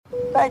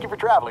Thank you for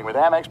traveling with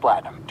Amex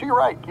Platinum. To your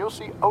right, you'll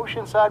see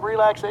oceanside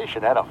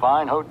relaxation at a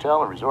fine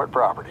hotel and resort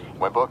property.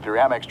 When booked through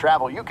Amex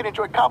Travel, you can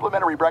enjoy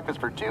complimentary breakfast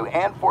for 2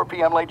 and 4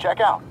 p.m. late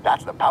checkout.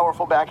 That's the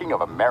powerful backing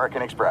of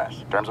American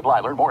Express. Terms apply.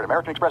 Learn more at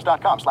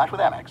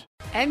americanexpress.com/withAmex.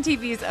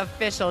 MTV's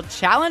official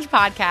Challenge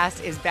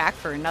podcast is back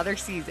for another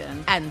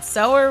season. And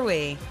so are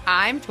we.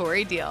 I'm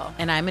Tori Deal.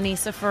 And I'm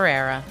Anissa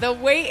Ferreira. The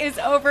wait is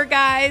over,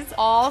 guys.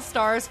 All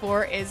Stars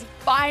 4 is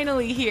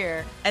finally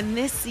here. And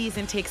this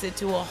season takes it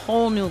to a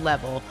whole new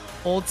level.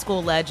 Old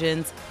school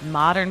legends,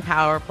 modern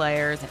power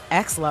players, and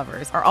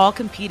ex-lovers are all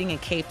competing in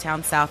Cape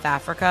Town, South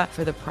Africa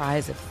for the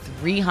prize of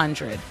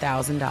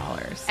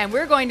 $300,000. And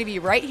we're going to be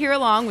right here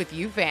along with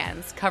you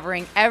fans,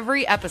 covering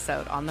every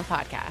episode on the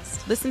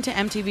podcast. Listen to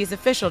MTV's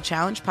official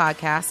Challenge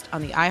podcast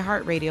on the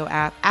iHeartRadio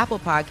app, Apple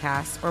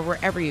Podcasts, or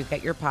wherever you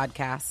get your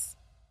podcasts.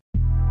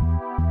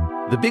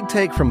 The Big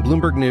Take from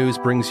Bloomberg News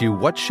brings you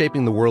what's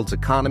shaping the world's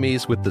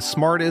economies with the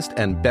smartest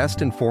and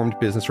best-informed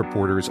business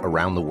reporters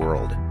around the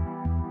world.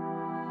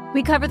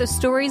 We cover the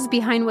stories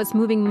behind what's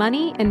moving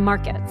money and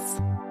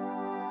markets,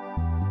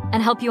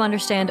 and help you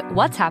understand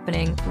what's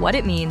happening, what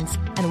it means,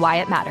 and why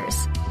it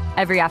matters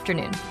every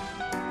afternoon.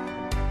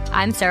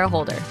 I'm Sarah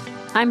Holder.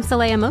 I'm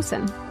Saleha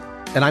Mohsin.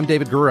 And I'm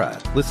David Gura.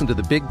 Listen to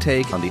The Big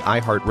Take on the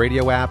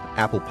iHeartRadio app,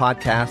 Apple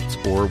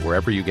Podcasts, or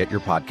wherever you get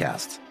your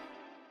podcasts.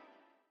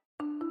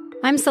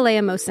 I'm Saleha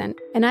Mohsin,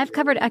 and I've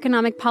covered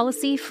economic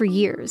policy for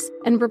years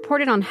and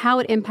reported on how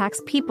it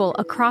impacts people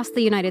across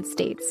the United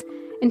States.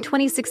 In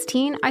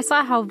 2016, I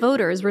saw how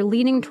voters were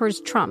leaning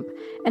towards Trump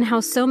and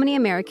how so many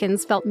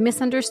Americans felt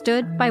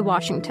misunderstood by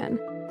Washington.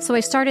 So I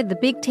started The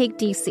Big Take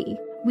DC.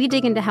 We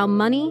dig into how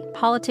money,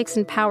 politics,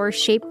 and power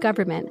shape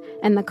government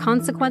and the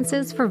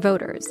consequences for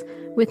voters.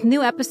 With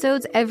new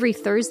episodes every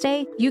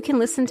Thursday, you can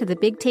listen to The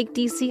Big Take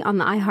DC on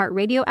the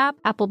iHeartRadio app,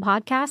 Apple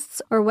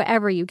Podcasts, or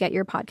wherever you get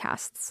your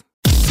podcasts.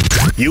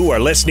 You are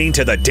listening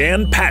to The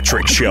Dan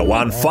Patrick Show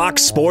on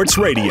Fox Sports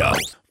Radio.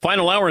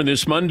 Final hour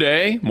this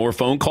Monday. More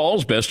phone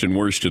calls, best and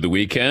worst of the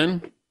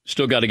weekend.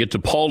 Still got to get to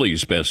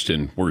Paulie's best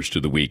and worst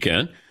of the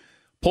weekend.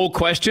 Poll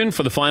question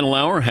for the final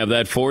hour. Have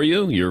that for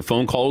you. Your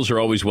phone calls are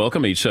always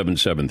welcome.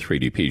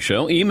 877-3DP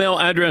Show. Email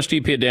address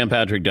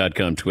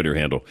dp@danpatrick.com. Twitter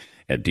handle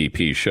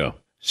 @DP Show.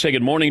 Say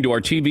good morning to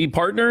our TV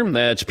partner.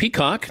 That's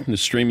Peacock, the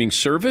streaming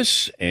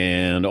service,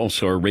 and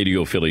also our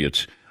radio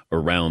affiliates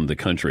around the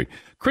country.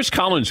 Chris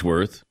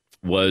Collinsworth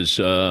was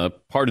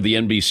part of the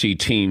NBC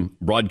team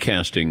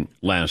broadcasting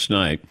last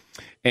night.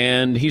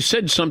 And he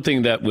said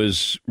something that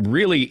was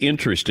really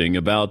interesting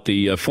about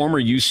the former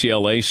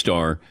UCLA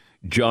star,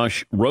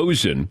 Josh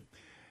Rosen,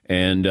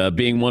 and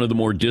being one of the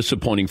more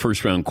disappointing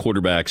first-round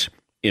quarterbacks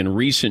in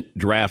recent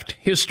draft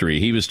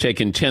history. He was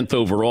taken 10th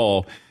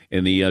overall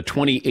in the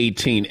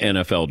 2018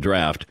 NFL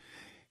draft.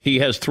 He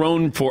has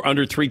thrown for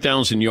under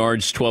 3,000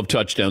 yards, 12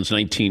 touchdowns,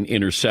 19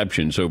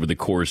 interceptions over the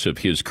course of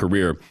his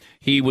career.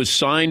 He was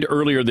signed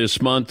earlier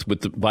this month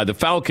by the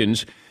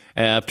Falcons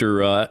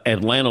after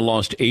Atlanta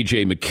lost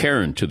A.J.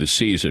 McCarron to the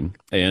season.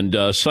 And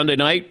Sunday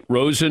night,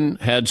 Rosen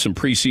had some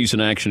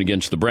preseason action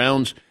against the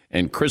Browns,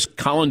 and Chris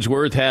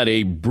Collinsworth had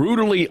a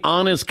brutally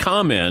honest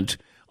comment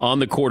on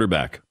the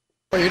quarterback.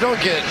 Well, you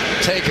don't get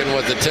taken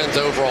with the 10th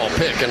overall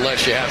pick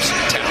unless you have some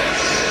talent.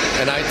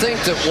 And I think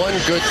that one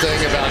good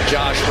thing about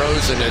Josh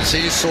Rosen is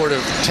he's sort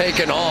of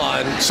taken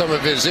on some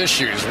of his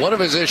issues. One of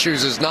his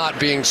issues is not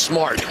being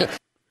smart.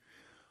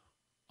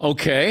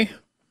 Okay.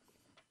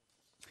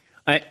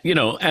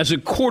 As a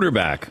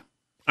quarterback,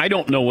 I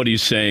don't know what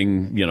he's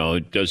saying.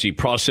 Does he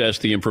process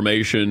the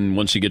information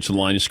once he gets to the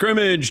line of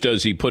scrimmage?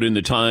 Does he put in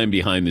the time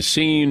behind the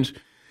scenes?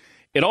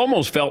 It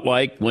almost felt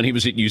like when he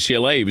was at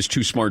UCLA, he was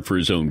too smart for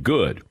his own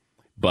good.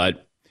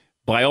 But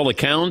by all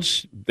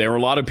accounts, there are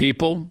a lot of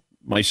people,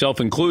 myself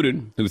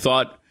included, who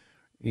thought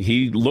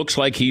he looks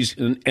like he's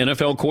an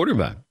NFL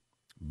quarterback.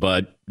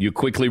 But you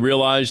quickly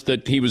realize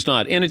that he was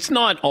not. And it's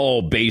not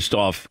all based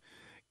off,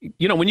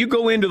 when you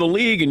go into the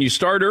league and you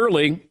start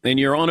early and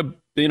you're on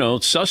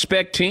a,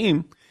 suspect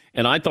team,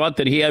 and I thought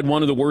that he had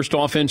one of the worst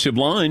offensive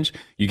lines,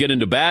 you get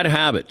into bad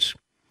habits.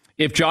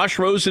 If Josh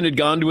Rosen had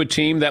gone to a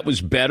team that was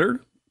better,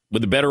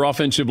 with a better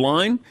offensive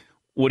line,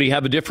 would he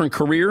have a different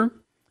career?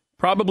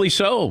 Probably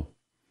so.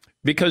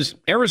 Because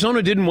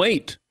Arizona didn't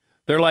wait.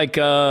 They're like,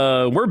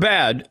 we're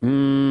bad.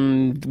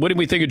 What did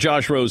we think of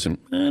Josh Rosen?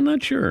 I'm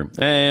not sure.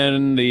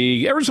 And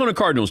the Arizona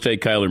Cardinals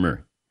take Kyler Murray.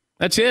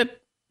 That's it.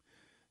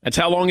 That's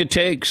how long it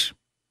takes.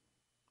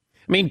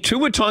 I mean,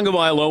 Tua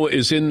Tagovailoa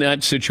is in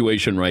that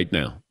situation right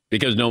now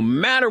because no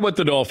matter what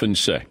the Dolphins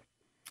say,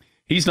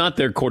 he's not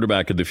their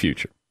quarterback of the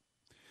future.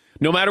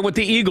 No matter what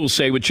the Eagles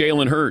say with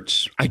Jalen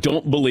Hurts, I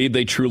don't believe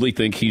they truly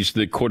think he's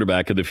the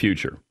quarterback of the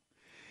future.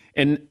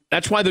 And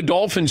that's why the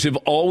Dolphins have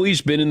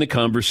always been in the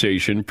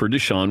conversation for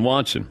Deshaun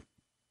Watson.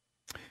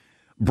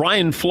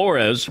 Brian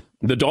Flores,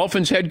 the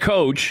Dolphins head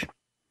coach,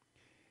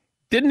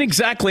 didn't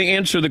exactly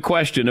answer the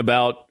question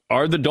about,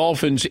 are the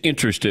Dolphins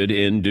interested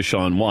in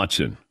Deshaun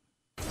Watson?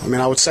 I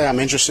mean, I would say I'm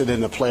interested in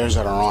the players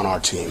that are on our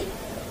team.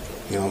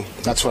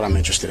 That's what I'm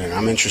interested in.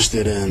 I'm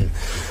interested in,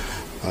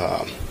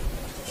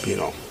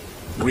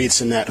 Reed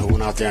Sinnett, who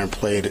went out there and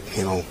played,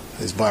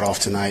 his butt off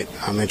tonight.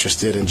 I'm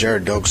interested in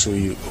Jared Dokes,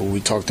 who we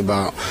talked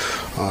about,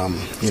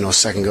 a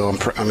second ago.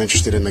 I'm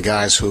interested in the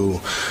guys who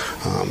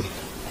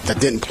that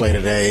didn't play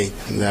today,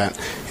 that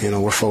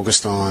we're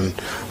focused on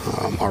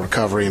our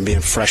recovery and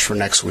being fresh for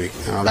next week.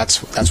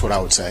 That's what I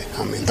would say.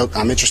 I mean,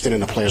 I'm interested in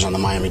the players on the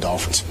Miami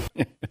Dolphins.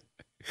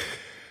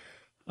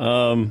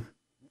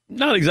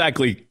 Not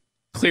exactly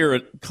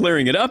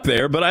clearing it up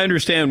there, but I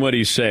understand what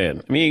he's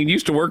saying. I mean, he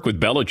used to work with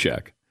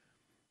Belichick,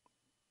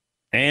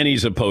 and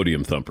he's a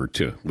podium thumper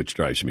too, which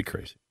drives me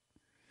crazy.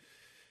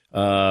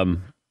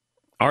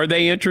 Are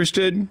they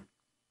interested?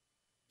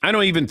 I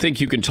don't even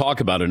think you can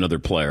talk about another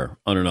player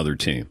on another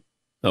team.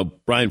 Now,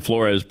 Brian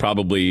Flores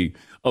probably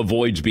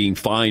avoids being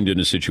fined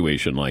in a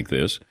situation like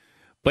this.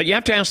 But you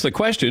have to ask the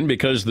question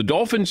because the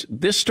Dolphins,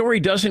 this story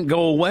doesn't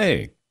go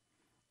away.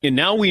 And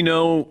now we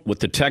know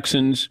what the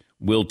Texans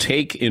will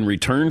take in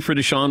return for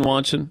Deshaun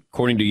Watson,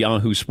 according to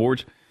Yahoo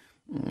Sports.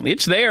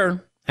 It's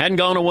there. Hadn't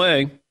gone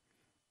away.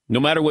 No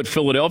matter what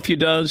Philadelphia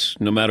does,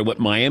 no matter what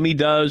Miami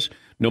does,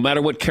 no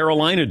matter what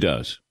Carolina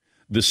does,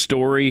 the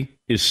story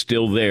is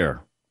still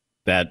there.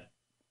 That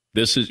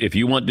this is, if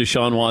you want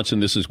Deshaun Watson,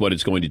 this is what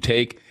it's going to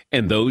take.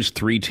 And those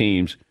three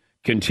teams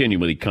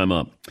continually come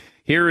up.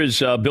 Here is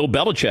Bill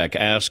Belichick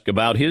asked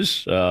about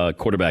his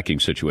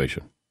quarterbacking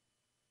situation.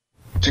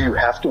 Do you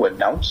have to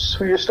announce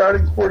who your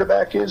starting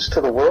quarterback is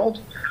to the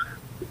world?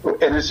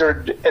 And is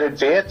there an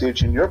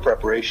advantage in your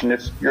preparation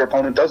if your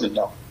opponent doesn't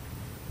know?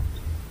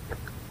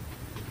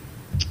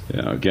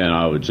 Yeah, again,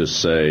 I would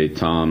just say,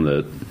 Tom,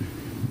 that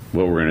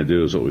what we're going to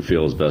do is what we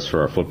feel is best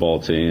for our football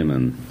team,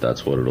 and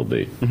that's what it'll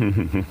be.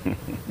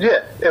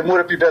 Yeah, and would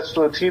it be best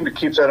for the team to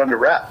keep that under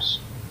wraps?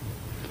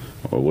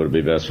 Or would it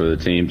be best for the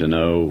team to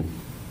know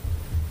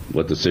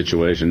what the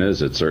situation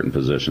is at certain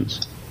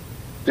positions?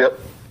 Yep.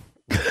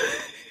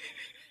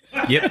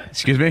 Yep.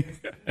 Excuse me?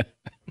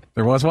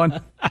 There was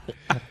one?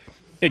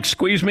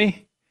 Excuse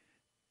me?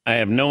 I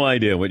have no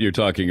idea what you're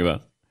talking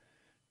about.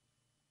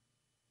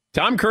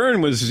 Tom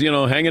Curran was,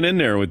 hanging in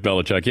there with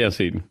Belichick. Yes,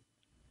 Eden.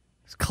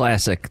 It's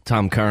classic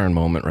Tom Curran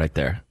moment right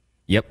there.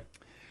 Yep.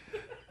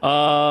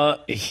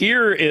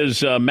 Here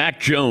is Mac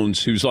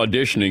Jones, who's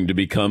auditioning to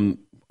become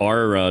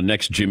our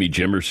next Jimmy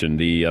Jimerson,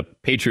 the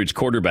Patriots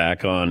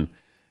quarterback, on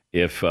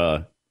if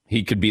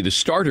he could be the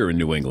starter in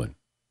New England.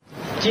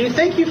 Do you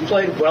think you've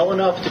played well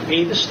enough to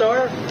be the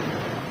star?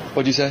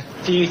 What'd you say?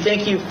 Do you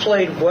think you've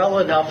played well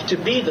enough to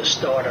be the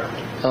starter?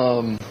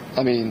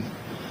 I mean,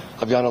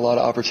 I've gotten a lot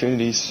of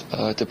opportunities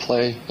to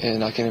play,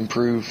 and I can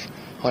improve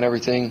on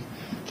everything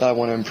that I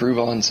want to improve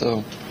on.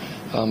 So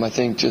I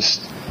think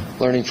just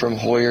learning from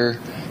Hoyer,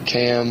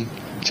 Cam,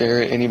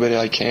 Jarrett, anybody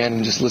I can,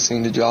 and just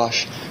listening to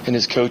Josh and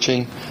his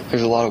coaching,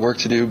 there's a lot of work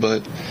to do,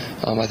 but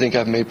I think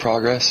I've made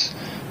progress.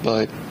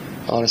 But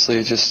honestly,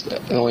 it's just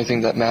the only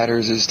thing that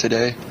matters is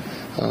today.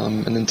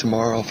 And then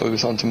tomorrow, I'll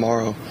focus on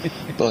tomorrow.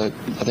 But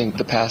I think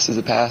the past is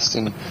the past,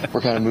 and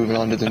we're kind of moving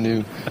on to the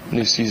new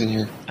season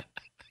here.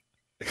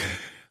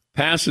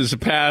 Past is the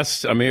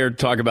past. I'm here to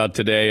talk about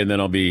today, and then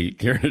I'll be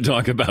here to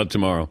talk about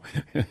tomorrow.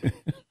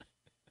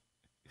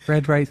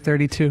 Red right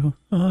 32.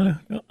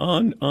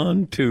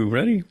 On two.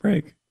 Ready?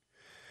 Break.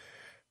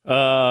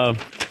 Now,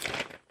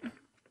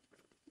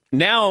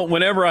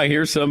 whenever I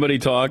hear somebody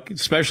talk,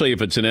 especially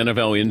if it's an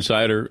NFL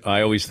insider,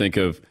 I always think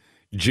of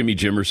Jimmy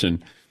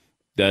Jimerson.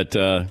 That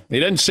he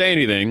doesn't say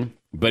anything,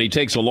 but he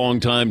takes a long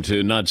time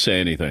to not say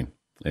anything.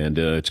 And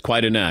it's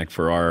quite an act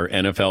for our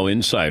NFL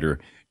insider,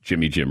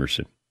 Jimmy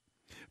Jimerson.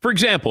 For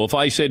example, if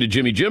I say to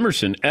Jimmy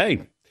Jimerson,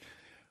 hey,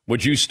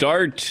 would you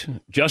start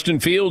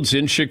Justin Fields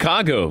in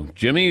Chicago?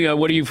 Jimmy,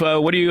 what are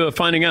you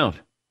finding out?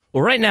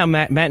 Well, right now,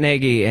 Matt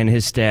Nagy and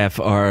his staff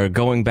are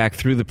going back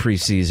through the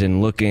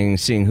preseason,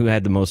 seeing who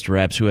had the most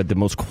reps, who had the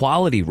most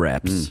quality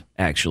reps,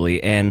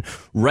 actually. And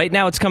right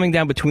now it's coming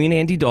down between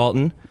Andy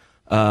Dalton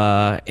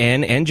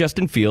and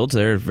Justin Fields.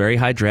 They're a very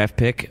high draft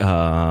pick.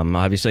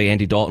 Obviously,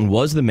 Andy Dalton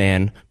was the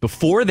man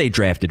before they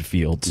drafted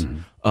Fields.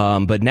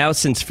 But now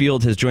since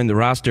Fields has joined the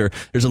roster,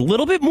 there's a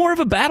little bit more of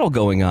a battle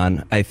going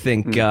on, I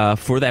think,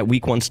 for that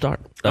week one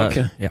start.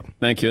 Okay. Yeah.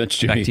 Thank you. That's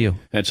Jimmy. Back to you.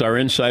 That's our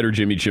insider,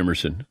 Jimmy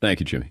Jimerson.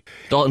 Thank you, Jimmy.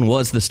 Dalton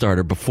was the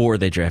starter before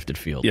they drafted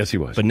Fields. Yes, he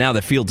was. But now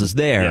that Fields is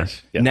there,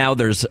 now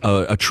there's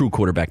a true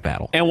quarterback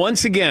battle. And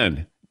once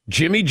again,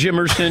 Jimmy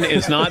Jimerson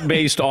is not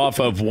based off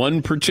of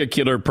one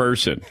particular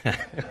person.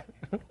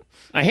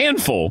 A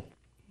handful,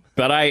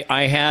 but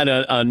I had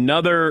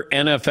another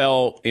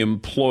NFL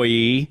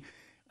employee.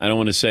 I don't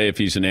want to say if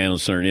he's an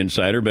analyst or an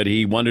insider, but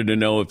he wanted to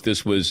know if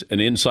this was an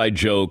inside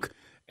joke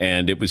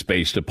and it was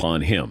based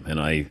upon him.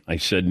 And I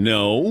said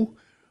no.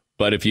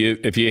 But if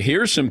you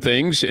hear some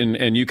things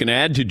and you can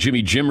add to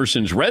Jimmy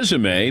Jimerson's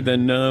resume,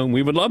 then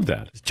we would love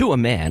that. To a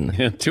man.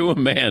 Yeah, to a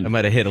man. I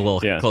might have hit a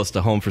little close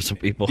to home for some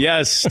people.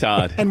 Yes,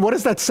 Todd. And what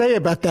does that say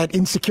about that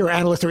insecure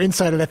analyst or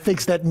insider that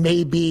thinks that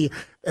may be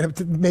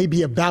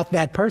about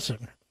that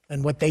person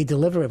and what they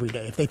deliver every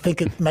day, if they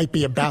think it might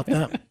be about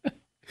them?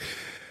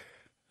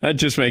 That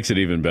just makes it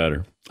even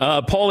better.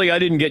 Paulie, I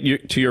didn't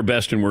get to your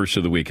best and worst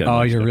of the weekend.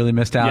 Oh, you really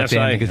missed out, Yes,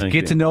 Dan. Because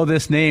get to know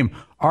this name.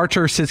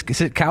 Archer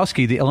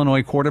Sitkowski, the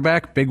Illinois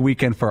quarterback. Big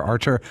weekend for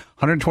Archer.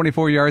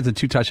 124 yards and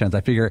 2 touchdowns.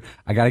 I figure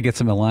I got to get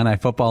some Illini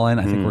football in.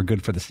 I think we're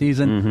good for the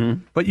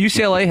season. But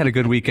UCLA had a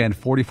good weekend,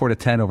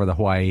 44-10 over the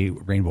Hawaii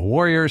Rainbow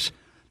Warriors.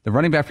 The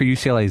running back for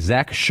UCLA,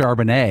 Zach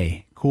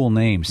Charbonnet, cool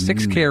name,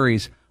 6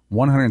 carries,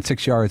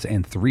 106 yards,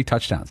 and 3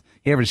 touchdowns.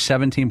 He averaged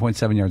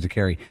 17.7 yards a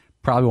carry.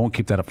 Probably won't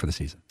keep that up for the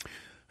season.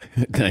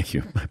 Thank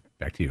you.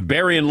 Back to you.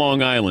 Barry in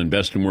Long Island,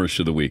 best and worst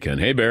of the weekend.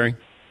 Hey, Barry.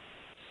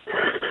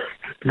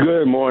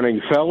 Good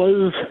morning,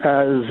 fellas.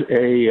 As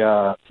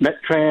a Met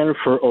fan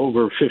for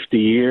over 50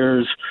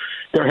 years,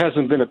 there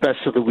hasn't been a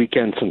best of the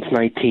weekend since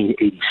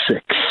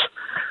 1986.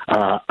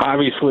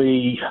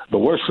 Obviously, the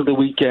worst of the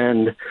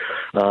weekend,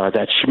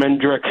 that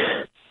Schmendrick,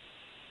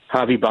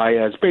 Javi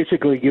Baez,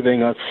 basically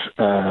giving us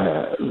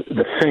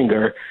the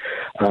finger.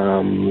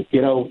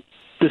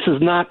 This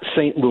is not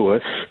St.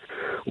 Louis,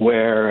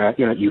 where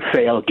you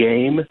fail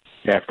game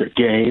after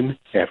game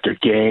after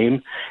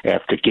game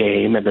after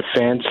game, and the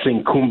fans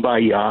sing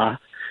Kumbaya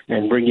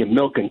and bring you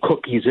milk and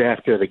cookies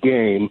after the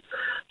game.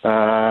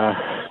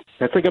 I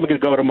think I'm going to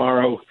go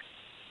tomorrow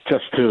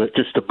just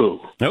to boo.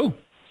 Oh,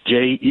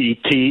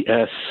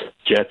 Jets,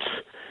 Jets,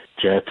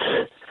 Jets,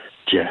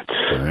 Jets.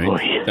 All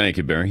right. Thank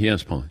you, Barry.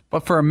 Yes, Paul.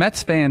 But for a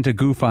Mets fan to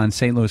goof on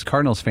St. Louis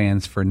Cardinals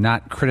fans for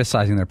not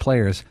criticizing their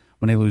players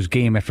when they lose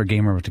game after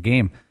game after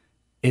game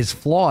is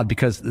flawed,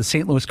 because the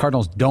St. Louis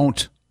Cardinals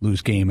don't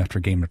lose game after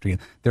game after game.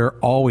 They're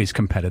always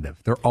competitive.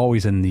 They're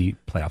always in the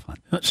playoff hunt.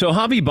 So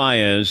Javi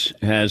Baez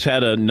has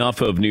had enough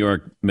of New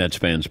York Mets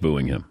fans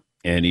booing him,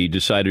 and he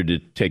decided to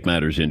take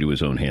matters into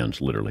his own hands,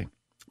 literally,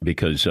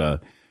 because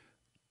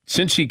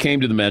since he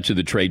came to the Mets at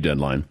the trade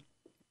deadline,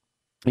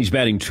 he's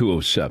batting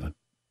 .207,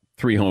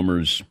 3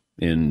 homers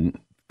in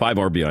 5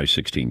 RBI,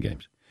 16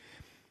 games.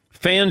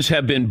 Fans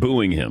have been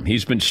booing him.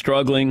 He's been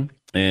struggling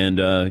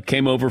and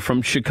came over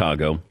from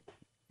Chicago.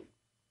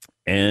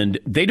 And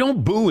they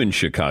don't boo in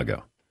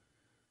Chicago.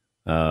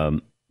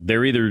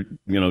 They're either,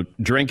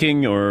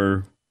 drinking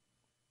or,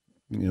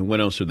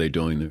 what else are they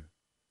doing there?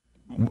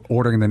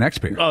 Ordering the next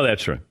beer. Oh,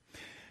 that's right.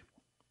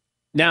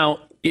 Now,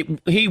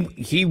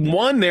 he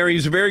won there.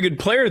 He's a very good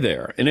player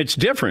there. And it's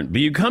different. But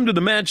you come to the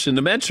Mets, and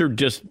the Mets are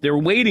they're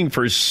waiting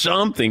for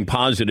something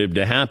positive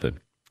to happen.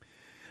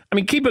 I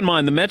mean, keep in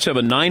mind, the Mets have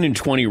a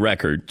 9-20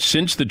 record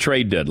since the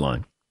trade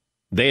deadline.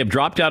 They have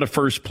dropped out of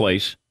first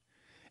place,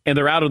 and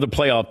they're out of the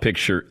playoff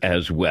picture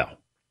as well.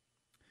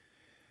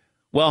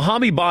 Well,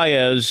 Javi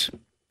Baez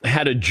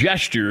had a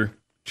gesture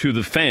to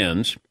the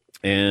fans,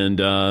 and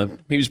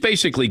he was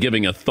basically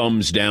giving a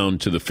thumbs down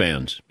to the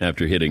fans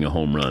after hitting a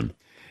home run.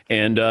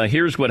 And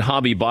here's what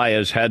Javi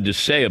Baez had to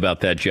say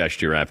about that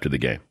gesture after the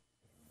game.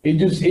 It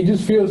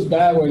just feels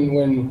bad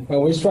when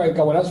we strike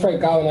out. When I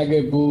strike out and I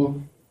get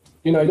booed,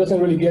 it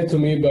doesn't really get to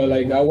me. But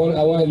like I want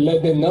to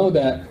let them know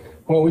that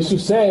when we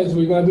success,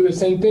 we're gonna do the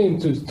same thing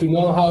to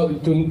know how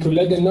to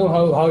let them know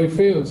how it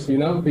feels,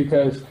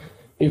 because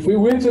if we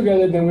win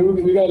together, then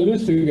we gotta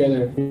lose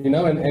together,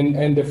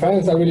 and the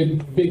fans are really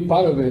a big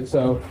part of it.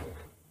 So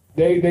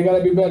they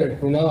gotta be better,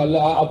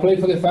 I play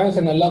for the fans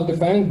and I love the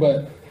fans,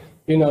 but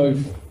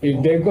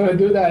if they're gonna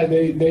do that,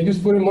 they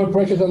just putting more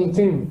pressure on the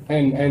team,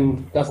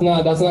 and that's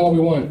not what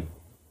we want.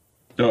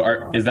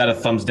 So is that a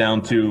thumbs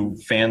down to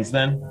fans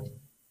then?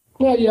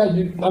 Yeah.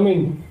 I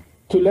mean,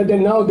 to let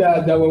them know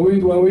that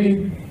when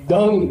we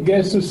don't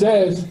get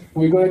success,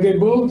 we're gonna get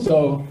booed.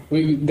 So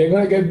they're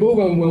gonna get booed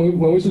when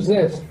we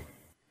success.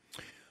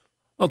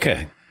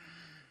 Okay.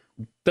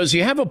 Does he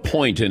have a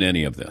point in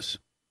any of this?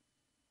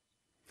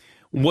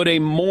 Would a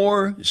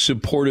more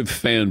supportive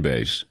fan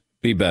base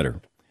be better?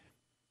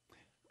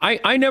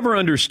 I never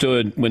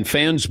understood when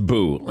fans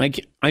boo.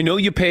 Like, I know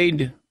you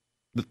paid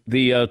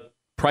the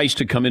price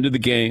to come into the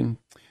game.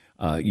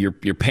 You're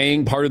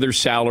paying part of their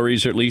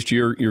salaries, or at least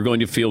you're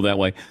going to feel that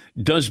way.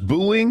 Does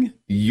booing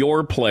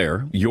your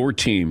player, your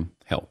team,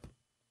 help?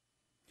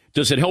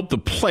 Does it help the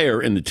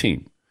player and the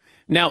team?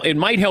 Now, it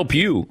might help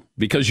you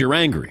because you're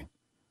angry,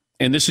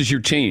 and this is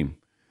your team,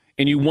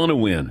 and you want to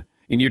win,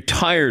 and you're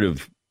tired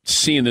of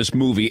seeing this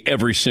movie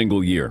every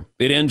single year.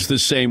 It ends the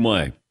same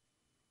way.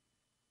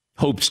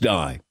 Hopes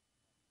die.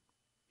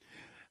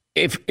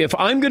 If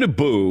I'm going to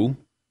boo,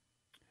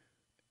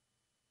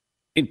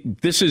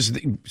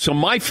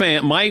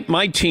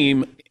 my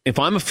team, if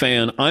I'm a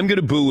fan, I'm going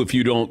to boo if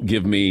you don't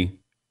give me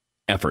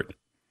effort.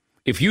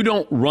 If you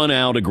don't run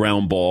out a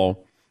ground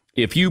ball,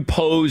 if you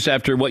pose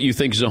after what you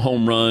think is a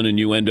home run and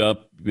you end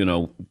up,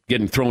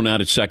 getting thrown out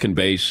at second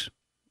base,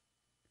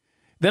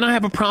 then I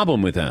have a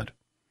problem with that.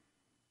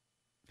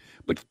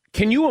 But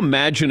can you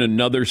imagine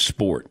another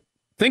sport?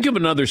 Think of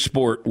another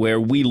sport where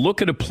we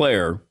look at a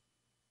player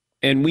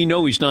and we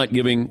know he's not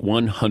giving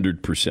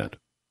 100%.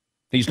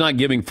 He's not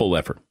giving full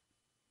effort.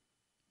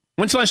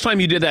 When's the last time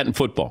you did that in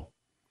football?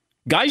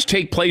 Guys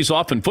take plays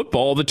off in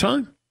football all the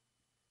time.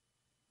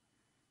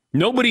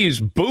 Nobody is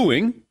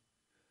booing.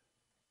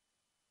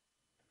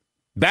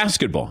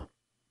 Basketball.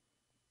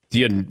 Do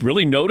you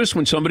really notice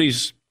when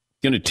somebody's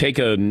going to take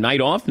a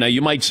night off? Now,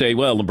 you might say,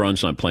 well,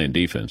 LeBron's not playing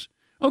defense.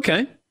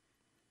 Okay.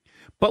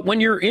 But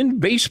when you're in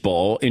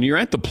baseball and you're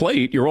at the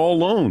plate, you're all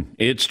alone.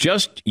 It's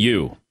just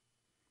you.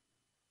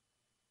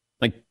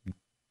 Like,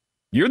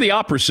 you're the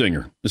opera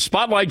singer. The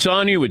spotlight's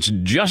on you. It's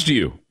just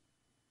you.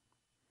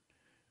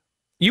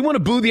 You want to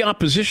boo the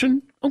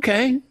opposition?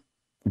 Okay.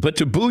 But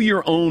to boo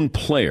your own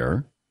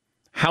player,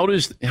 how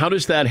does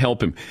that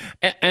help him?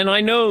 And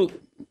I know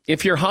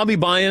if you're hobby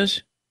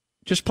bias,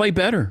 just play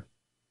better.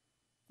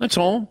 That's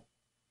all.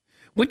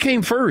 What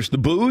came first, the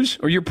boos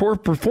or your poor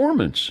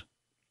performance?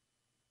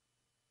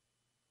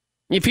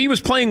 If he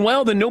was playing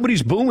well, then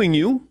nobody's booing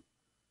you.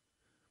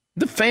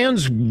 The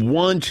fans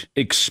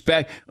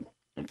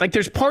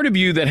there's part of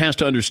you that has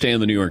to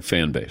understand the New York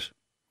fan base.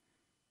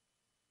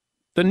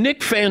 The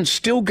Knicks fans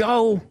still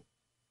go.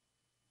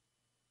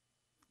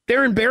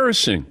 They're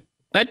embarrassing.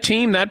 That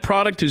team, that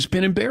product has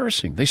been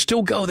embarrassing. They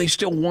still go. They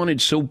still want it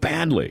so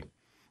badly.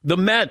 The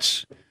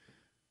Mets,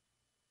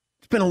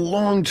 it's been a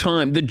long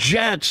time. The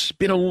Jets,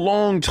 been a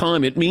long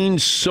time. It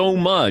means so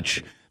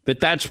much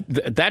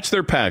that's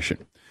their passion.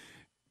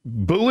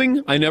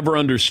 Booing, I never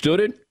understood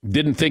it.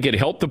 Didn't think it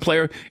helped the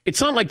player. It's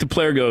not like the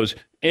player goes,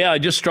 yeah, I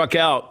just struck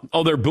out.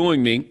 Oh, they're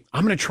booing me.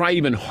 I'm going to try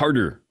even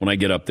harder when I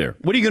get up there.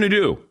 What are you going to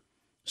do?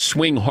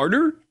 Swing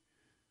harder?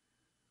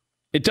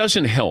 It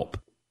doesn't help.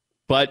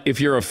 But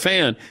if you're a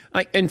fan,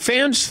 and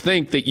fans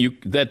think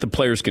that the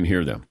players can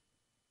hear them.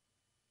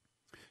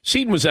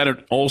 Seton was at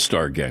an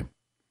All-Star game.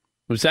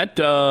 Was that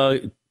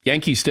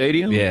Yankee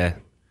Stadium? Yeah.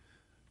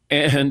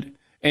 And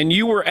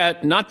you were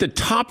at not the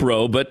top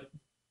row, but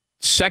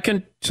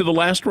second to the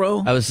last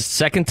row? I was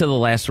second to the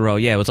last row.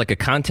 Yeah, it was like a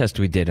contest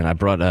we did, and I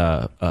brought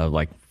a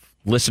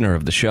listener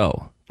of the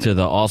show to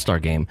the All-Star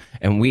game,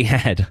 and we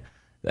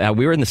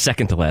were in the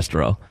second to last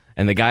row,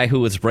 and the guy who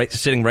was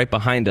sitting right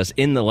behind us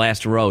in the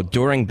last row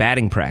during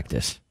batting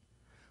practice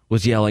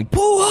was yelling,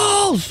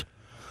 Pujols!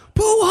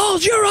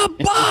 Pujols, you're a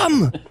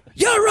bum!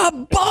 You're a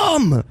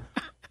bum!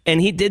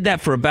 And he did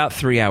that for about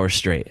 3 hours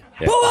straight.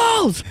 Yeah.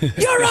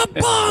 Pujols, you're a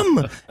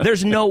bum!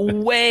 There's no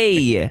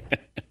way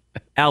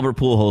Albert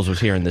Pujols was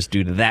hearing this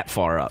dude that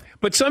far up.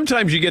 But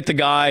sometimes you get the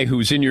guy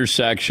who's in your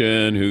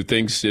section who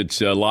thinks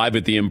it's live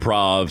at the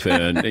Improv,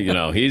 and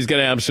he's going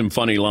to have some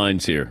funny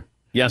lines here.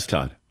 Yes,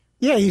 Todd.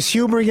 Yeah, he's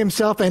humoring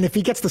himself, and if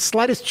he gets the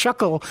slightest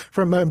chuckle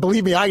from,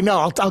 believe me, I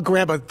know, I'll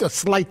grab a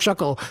slight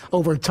chuckle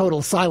over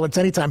total silence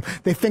anytime.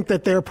 They think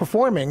that they're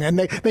performing, and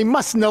they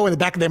must know in the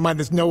back of their mind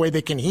there's no way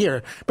they can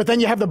hear. But then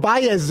you have the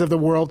Baez's of the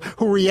world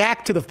who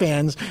react to the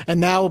fans, and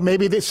now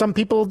maybe some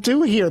people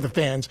do hear the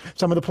fans.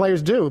 Some of the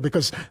players do,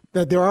 because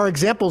there are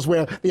examples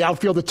where the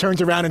outfielder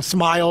turns around and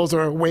smiles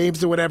or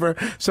waves or whatever.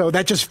 So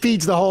that just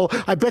feeds the whole,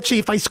 I bet you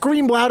if I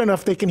scream loud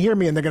enough, they can hear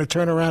me, and they're going to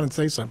turn around and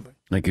say something.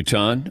 Thank you,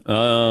 Todd.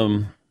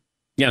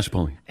 Yes,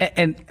 Paulie.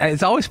 And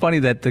it's always funny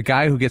that the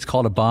guy who gets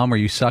called a bum or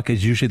you suck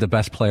is usually the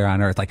best player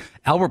on earth. Like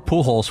Albert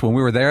Pujols, when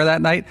we were there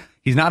that night,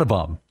 he's not a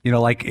bum.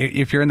 Like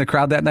if you're in the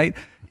crowd that night,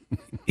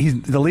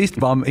 he's the least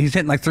bum. He's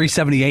hitting like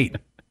 378.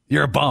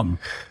 You're a bum.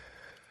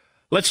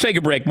 Let's take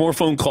a break. More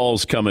phone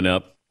calls coming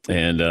up.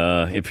 And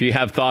if you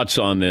have thoughts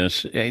on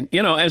this,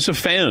 as a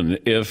fan,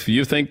 if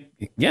you think,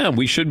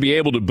 we should be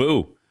able to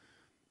boo.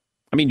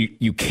 I mean,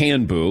 you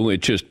can boo.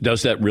 It just,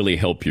 does that really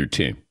help your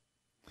team?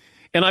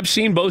 And I've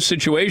seen both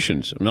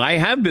situations. And I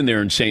have been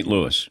there in St.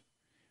 Louis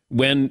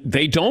when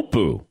they don't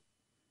boo.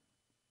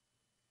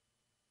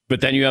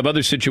 But then you have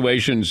other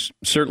situations,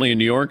 certainly in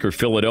New York or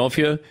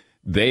Philadelphia,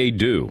 they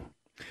do.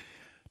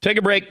 Take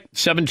a break,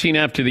 17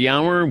 after the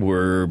hour.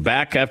 We're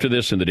back after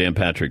this in the Dan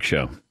Patrick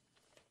Show.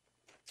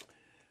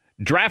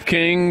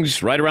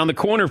 DraftKings, right around the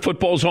corner.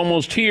 Football's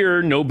almost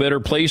here. No better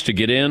place to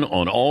get in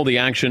on all the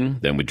action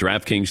than with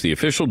DraftKings, the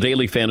official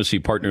daily fantasy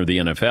partner of the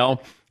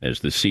NFL.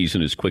 As the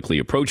season is quickly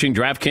approaching,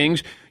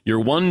 DraftKings,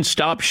 your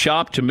one-stop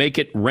shop to make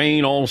it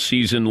rain all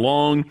season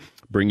long.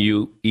 Bring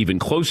you even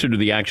closer to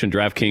the action.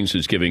 DraftKings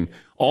is giving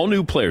all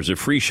new players a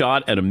free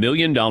shot at $1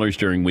 million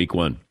during Week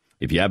 1.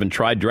 If you haven't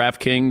tried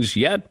DraftKings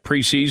yet,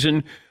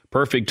 preseason,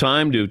 perfect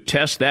time to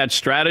test that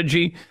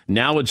strategy.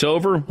 Now it's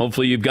over.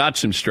 Hopefully you've got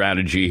some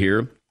strategy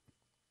here.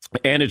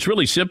 And it's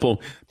really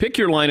simple. Pick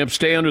your lineup,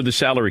 stay under the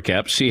salary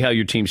cap, see how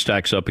your team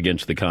stacks up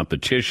against the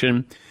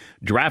competition.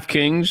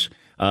 DraftKings,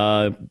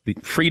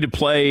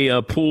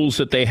 free-to-play pools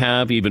that they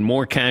have, even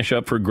more cash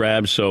up for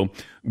grabs. So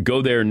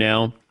go there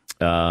now.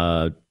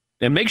 And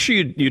make sure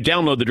you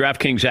download the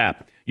DraftKings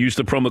app. Use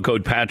the promo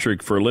code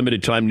Patrick for a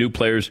limited time. New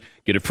players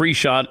get a free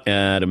shot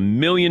at $1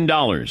 million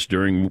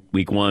during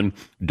Week 1.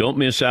 Don't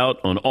miss out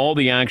on all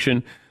the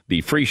action.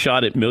 The free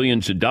shot at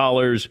millions of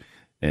dollars.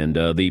 And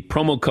the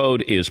promo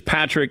code is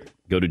Patrick.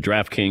 Go to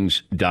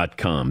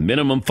DraftKings.com.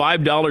 Minimum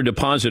 $5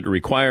 deposit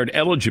required.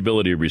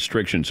 Eligibility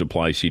restrictions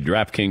apply. See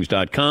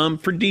DraftKings.com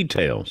for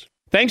details.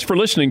 Thanks for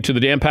listening to the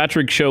Dan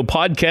Patrick Show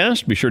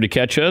podcast. Be sure to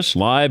catch us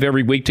live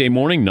every weekday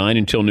morning, 9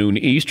 until noon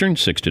Eastern,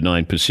 6 to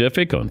 9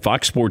 Pacific on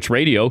Fox Sports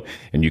Radio.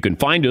 And you can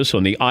find us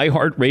on the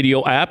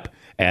iHeartRadio app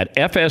at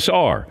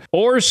FSR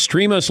or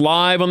stream us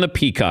live on the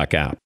Peacock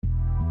app.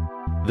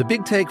 The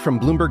Big Take from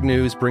Bloomberg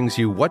News brings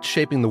you what's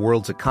shaping the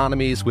world's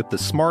economies with the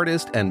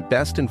smartest and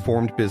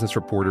best-informed business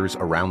reporters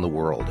around the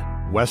world.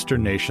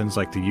 Western nations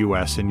like the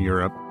U.S. and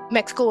Europe.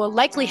 Mexico will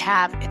likely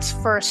have its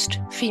first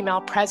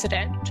female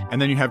president.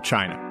 And then you have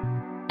China.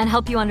 And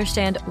help you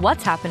understand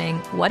what's happening,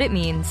 what it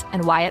means,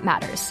 and why it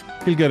matters.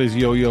 He'll get his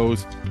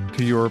yo-yos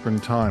to Europe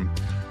in time.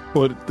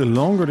 But the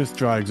longer this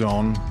drags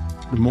on,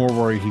 the more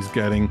worried he's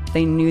getting.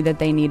 They knew that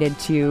they needed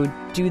to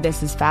do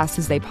this as fast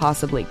as they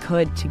possibly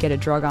could to get a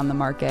drug on the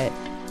market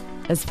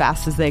as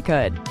fast as they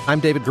could.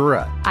 I'm David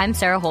Gura. I'm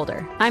Sarah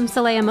Holder. I'm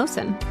Saleha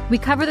Mohsen. We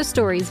cover the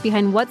stories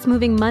behind what's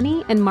moving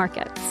money and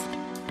markets.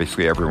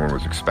 Basically, everyone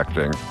was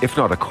expecting, if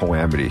not a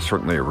calamity,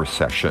 certainly a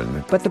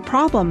recession. But the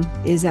problem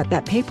is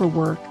that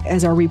paperwork,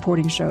 as our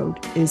reporting showed,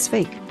 is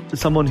fake.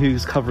 As someone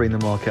who's covering the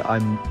market,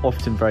 I'm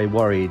often very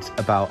worried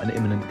about an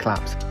imminent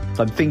collapse.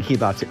 So I'm thinking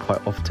about it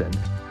quite often.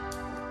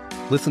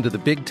 Listen to The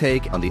Big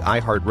Take on the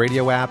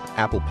iHeartRadio app,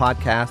 Apple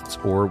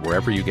Podcasts, or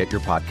wherever you get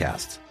your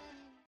podcasts.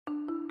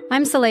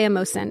 I'm Saleha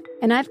Mohsen,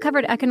 and I've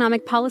covered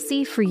economic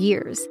policy for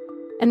years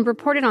and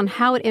reported on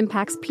how it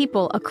impacts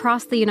people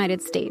across the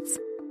United States.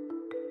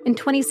 In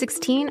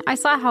 2016, I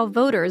saw how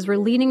voters were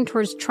leaning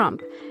towards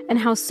Trump and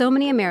how so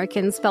many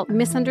Americans felt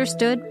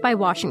misunderstood by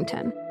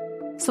Washington.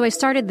 So I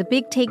started The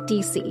Big Take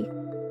DC.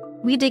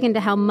 We dig into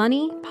how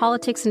money,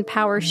 politics, and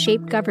power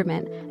shape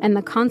government and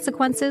the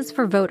consequences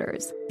for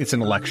voters. It's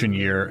an election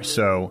year,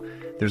 so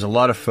there's a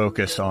lot of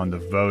focus on the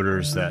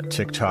voters that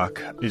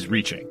TikTok is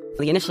reaching.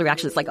 The initial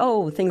reaction is like,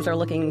 oh, things are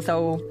looking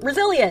so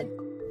resilient.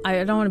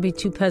 I don't want to be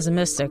too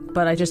pessimistic,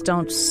 but I just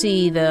don't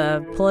see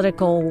the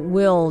political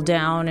will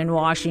down in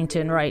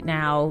Washington right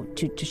now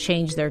to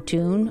change their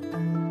tune.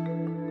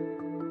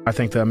 I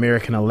think the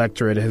American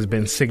electorate has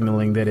been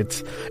signaling that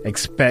it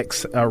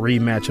expects a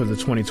rematch of the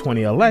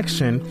 2020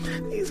 election.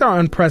 These are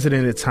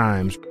unprecedented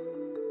times.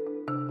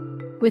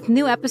 With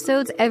new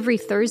episodes every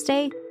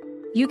Thursday,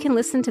 you can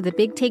listen to The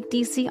Big Take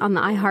DC on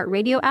the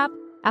iHeartRadio app,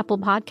 Apple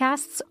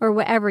Podcasts, or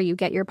wherever you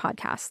get your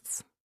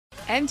podcasts.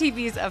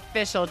 MTV's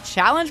official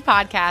Challenge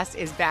podcast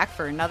is back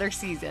for another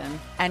season.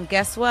 And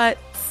guess what?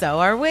 So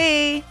are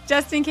we.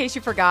 Just in case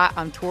you forgot,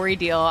 I'm Tori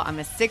Deal. I'm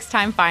a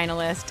 6-time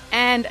finalist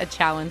and a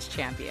Challenge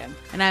champion.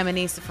 And I'm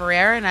Anissa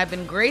Ferreira, and I've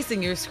been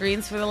gracing your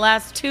screens for the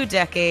last 2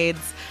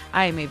 decades.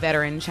 I am a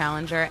veteran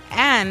challenger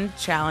and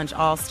Challenge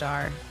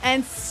All-Star.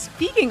 And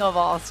speaking of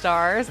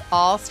All-Stars,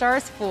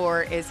 All-Stars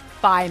 4 is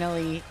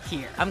finally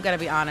here. I'm going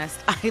to be honest.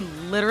 I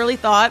literally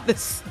thought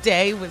this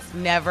day was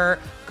never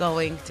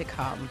going to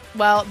come.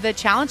 Well, the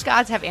Challenge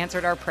gods have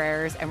answered our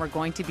prayers, and we're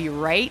going to be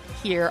right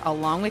here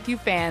along with you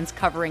fans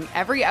covering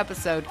every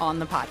episode on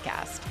the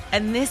podcast.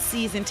 And this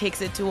season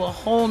takes it to a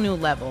whole new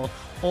level.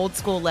 Old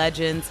school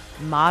legends,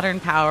 modern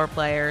power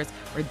players,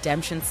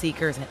 redemption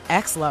seekers, and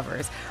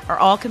ex-lovers are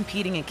all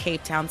competing in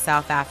Cape Town,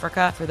 South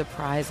Africa for the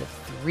prize of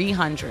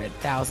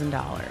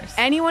 $300,000.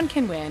 Anyone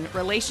can win,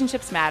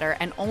 relationships matter,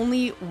 and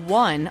only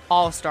one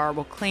All-Star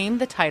will claim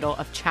the title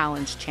of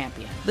Challenge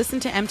Champion. Listen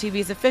to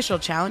MTV's official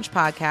Challenge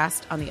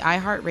podcast on the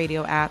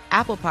iHeartRadio app,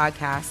 Apple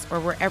Podcasts, or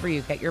wherever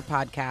you get your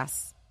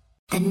podcasts.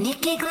 The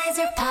Nikki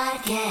Glazer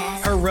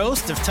Podcast. Her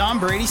roast of Tom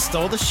Brady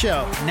stole the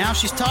show. Now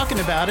she's talking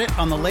about it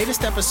on the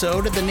latest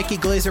episode of the Nikki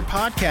Glazer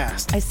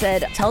Podcast. I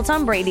said, tell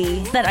Tom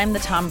Brady that I'm the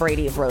Tom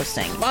Brady of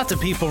roasting. Lots of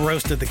people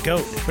roasted the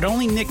GOAT, but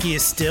only Nikki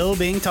is still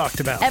being talked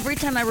about. Every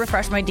time I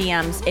refresh my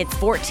DMs, it's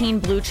 14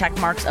 blue check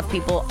marks of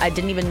people I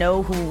didn't even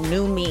know who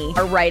knew me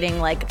are writing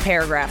like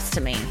paragraphs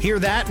to me. Hear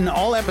that in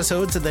all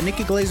episodes of the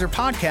Nikki Glazer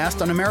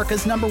Podcast on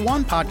America's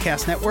 #1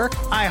 podcast network,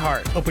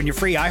 iHeart. Open your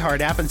free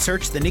iHeart app and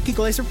search the Nikki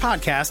Glazer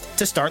Podcast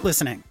to start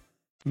listening.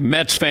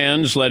 Mets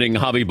fans letting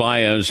Javi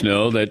Baez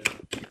know that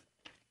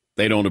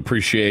they don't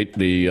appreciate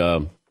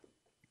the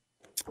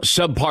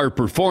subpar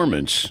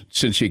performance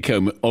since he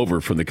came over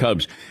from the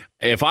Cubs.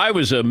 If I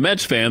was a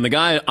Mets fan, the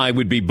guy I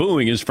would be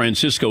booing is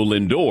Francisco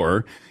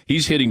Lindor.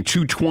 He's hitting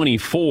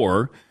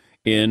 .224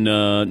 in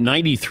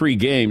 93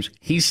 games.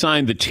 He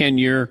signed the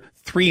 10-year,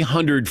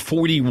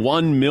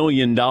 $341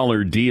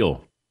 million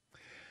deal.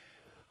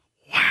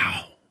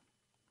 Wow.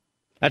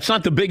 That's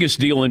not the biggest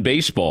deal in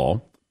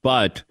baseball.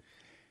 But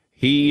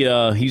he's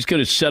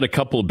going to set a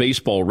couple of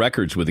baseball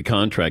records with the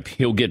contract.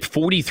 He'll get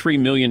 $43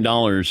 million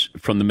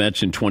from the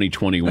Mets in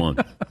 2021.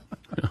 Oh,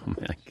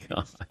 my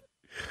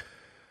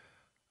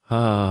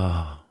God.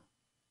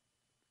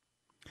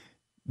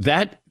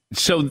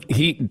 So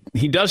he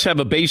does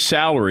have a base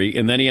salary,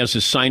 and then he has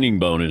a signing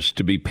bonus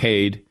to be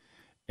paid.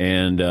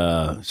 And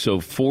so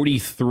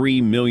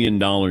 $43 million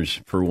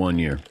for 1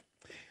 year.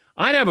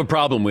 I'd have a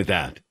problem with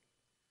that.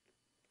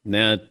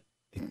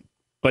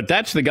 But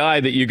that's the guy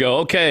that you go,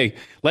 okay,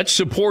 let's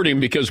support him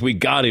because we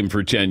got him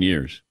for 10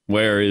 years.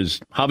 Whereas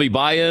Javi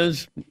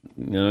Baez,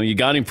 you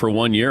got him for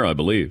 1 year, I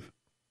believe.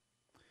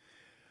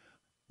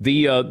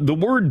 The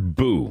word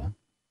boo.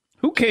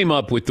 Who came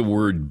up with the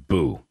word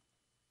boo?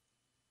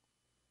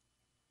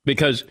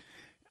 Because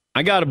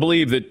I got to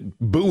believe that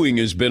booing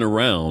has been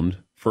around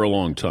for a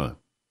long time.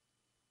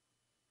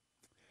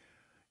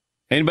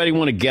 Anybody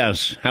want to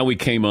guess how we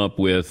came up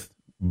with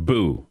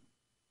boo?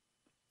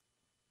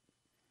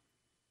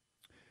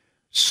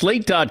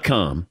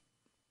 Slate.com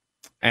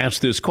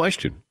asked this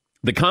question.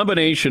 The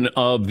combination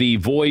of the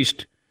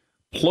voiced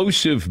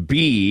plosive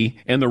B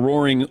and the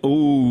roaring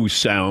ooh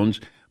sounds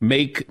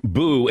make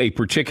boo a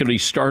particularly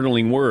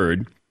startling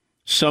word.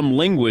 Some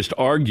linguists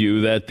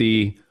argue that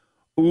the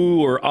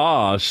ooh or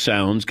ah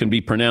sounds can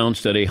be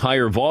pronounced at a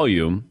higher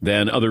volume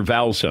than other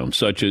vowel sounds,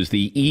 such as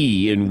the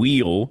E in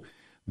wheel,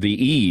 the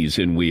E's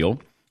in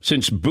wheel.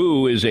 Since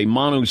boo is a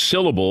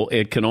monosyllable,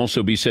 it can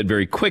also be said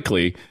very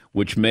quickly,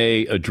 which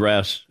may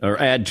address or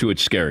add to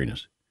its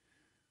scariness.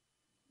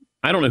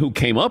 I don't know who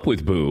came up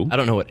with boo. I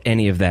don't know what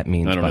any of that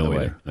means, by the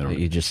way, that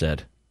you just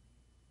said.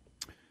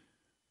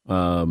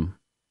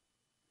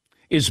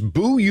 Is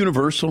boo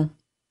universal?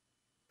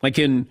 Like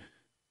in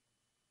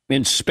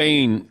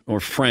Spain or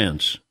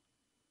France?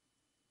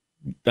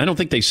 I don't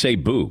think they say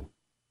boo.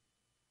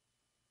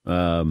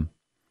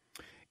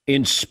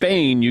 In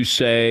Spain, you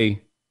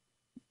say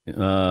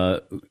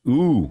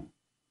ooh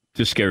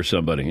to scare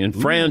somebody. In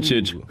France,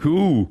 it's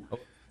who.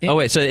 Oh,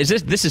 wait, so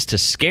this is to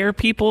scare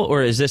people,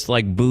 or is this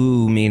like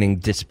boo meaning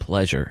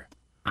displeasure?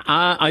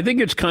 I think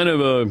it's kind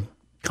of a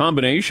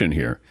combination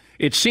here.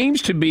 It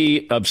seems to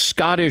be of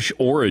Scottish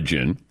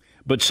origin,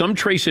 but some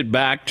trace it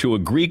back to a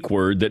Greek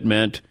word that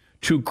meant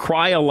to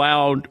cry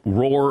aloud,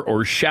 roar,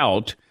 or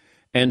shout,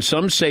 and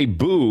some say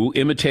boo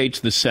imitates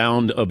the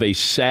sound of a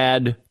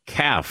sad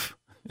calf.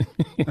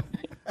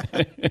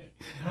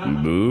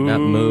 Boo.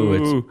 Not moo,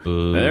 it's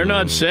boo. They're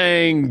not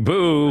saying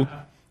boo.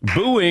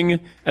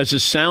 Booing as a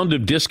sound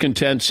of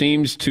discontent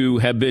seems to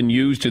have been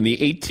used in the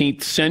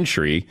 18th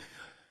century.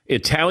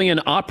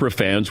 Italian opera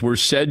fans were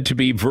said to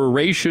be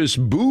voracious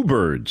boo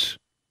birds.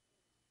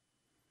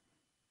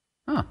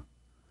 Huh.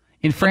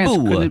 In France,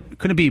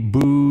 couldn't it be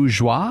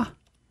bourgeois?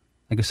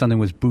 Like if something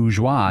was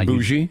bourgeois.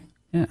 Bougie?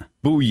 Yeah.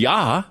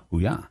 Booyah?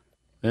 Booyah.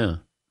 Yeah.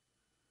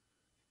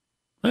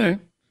 All right.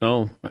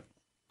 So,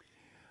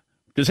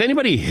 does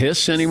anybody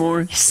hiss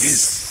anymore?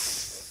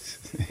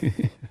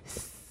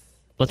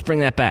 Let's bring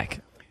that back.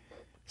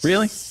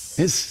 Really?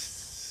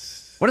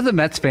 What if the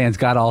Mets fans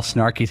got all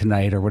snarky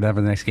tonight or whatever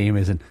the next game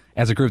is, and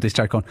as a group they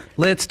start going,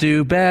 let's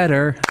do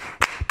better.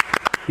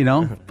 You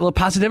know, a little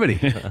positivity.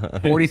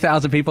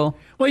 40,000 people.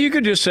 Well, you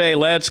could just say,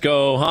 let's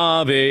go,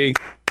 Javi.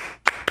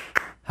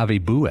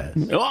 Javi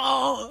Buez.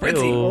 Oh,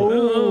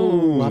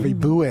 Javi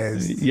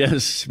Buez.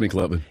 Yes,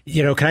 McLovin.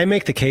 You know, can I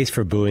make the case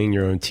for booing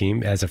your own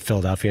team as a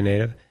Philadelphia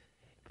native?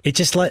 It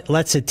just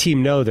lets a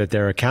team know that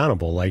they're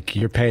accountable. Like,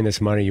 you're paying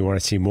this money, you want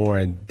to see more.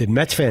 And the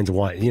Mets fans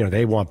want,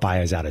 they want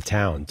Baez out of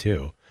town,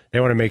 too. They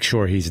want to make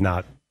sure they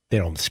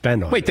don't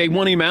spend on him. Wait, they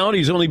want him out?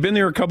 He's only been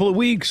there a couple of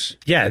weeks.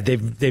 Yeah, they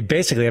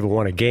basically haven't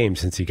won a game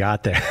since he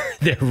got there.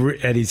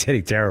 And he's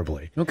hitting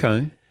terribly.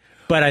 Okay.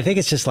 But I think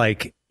it's just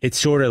like, it's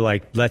sort of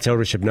like lets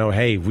ownership know,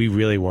 hey, we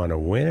really want to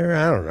win. Or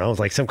I don't know.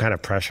 It's like some kind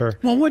of pressure.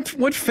 Well,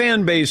 what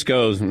fan base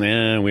goes,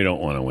 nah, we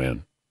don't want to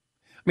win?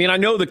 I mean, I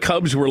know the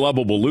Cubs were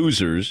lovable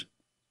losers,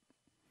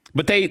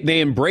 but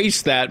they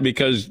embraced that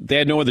because they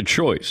had no other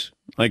choice.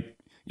 Like,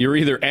 you're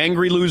either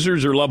angry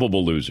losers or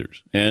lovable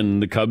losers.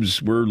 And the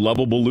Cubs were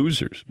lovable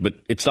losers. But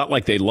it's not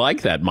like they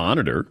like that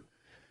monitor.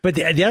 But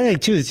the other thing,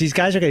 too, is these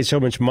guys are getting so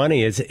much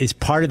money. Is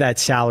part of that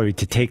salary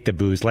to take the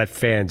booze, let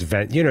fans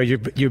vent. You're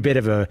a bit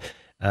of a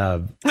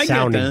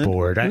sounding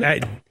board. I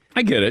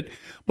get it.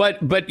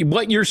 But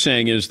what you're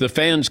saying is the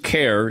fans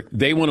care.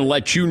 They want to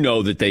let you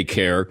know that they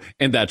care,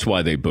 and that's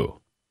why they boo.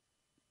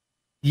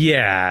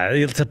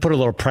 Yeah, to put a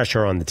little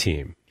pressure on the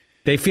team.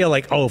 They feel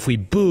like, if we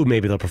boo,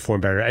 maybe they'll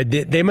perform better.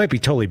 They might be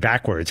totally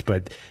backwards,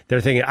 but they're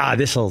thinking,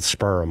 this will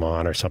spur them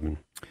on or something.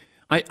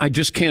 I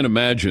just can't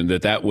imagine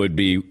that would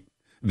be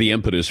the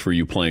impetus for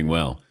you playing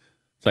well.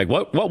 It's like,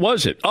 what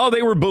was it? Oh,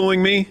 they were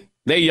booing me.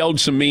 They yelled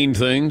some mean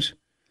things.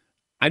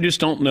 I just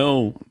don't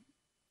know.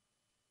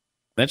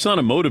 That's not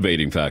a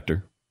motivating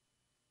factor.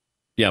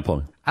 Yeah,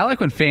 Paul. I like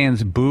when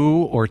fans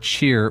boo or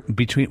cheer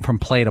from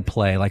play to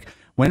play. Like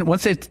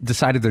once they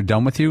decided they're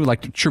done with you,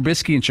 like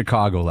Trubisky in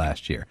Chicago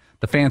last year,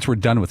 the fans were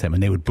done with him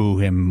and they would boo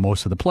him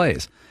most of the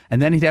plays.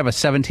 And then he'd have a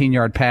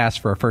 17-yard pass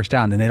for a first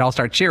down and they'd all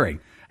start cheering.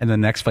 And the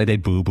next play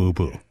they'd boo, boo,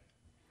 boo.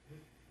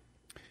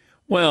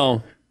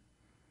 Well,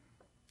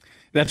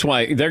 that's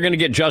why they're going to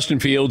get Justin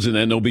Fields and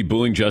then they'll be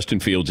booing Justin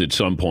Fields at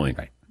some point.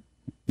 Right.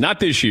 Not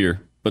this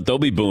year, but they'll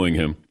be booing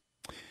him.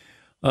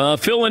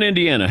 Phil in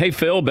Indiana. Hey,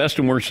 Phil, best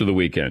and worst of the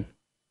weekend.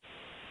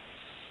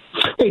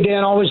 Hey,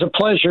 Dan, always a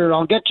pleasure.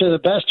 I'll get to the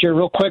best here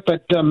real quick,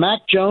 but Mac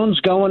Jones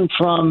going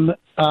from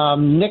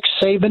Nick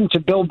Saban to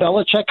Bill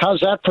Belichick,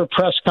 how's that for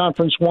Press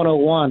Conference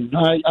 101?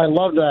 I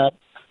love that.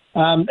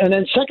 And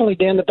then secondly,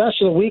 Dan, the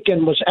best of the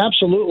weekend was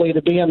absolutely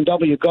the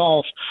BMW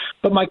golf.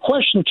 But my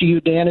question to you,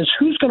 Dan, is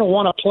who's going to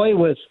want to play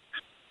with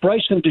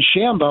Bryson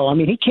DeChambeau? I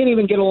mean, he can't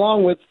even get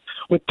along with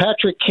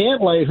Patrick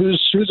Cantlay,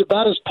 who's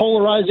about as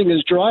polarizing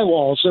as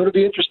drywall. So it'll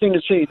be interesting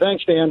to see.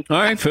 Thanks, Dan. All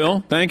right,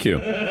 Phil. Thank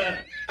you.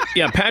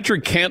 Yeah,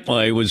 Patrick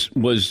Cantlay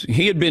was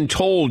he had been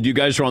told, you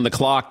guys are on the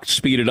clock,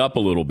 speed it up a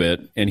little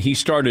bit, and he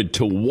started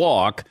to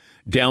walk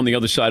down the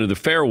other side of the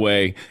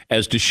fairway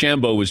as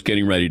DeChambeau was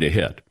getting ready to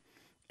hit.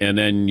 And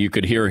then you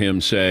could hear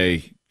him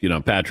say,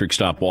 Patrick,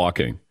 stop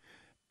walking.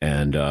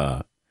 And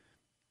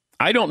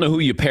I don't know who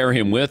you pair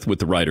him with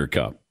the Ryder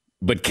Cup,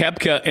 but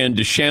Koepka and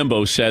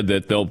DeChambeau said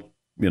that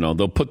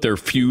they'll put their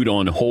feud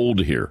on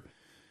hold here.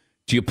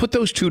 Do you put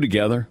those two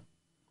together?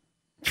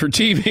 For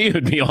TV, it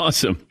would be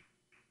awesome.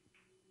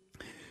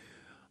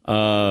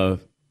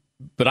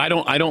 But I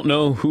don't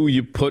know who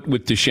you put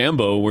with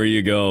DeChambeau where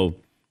you go,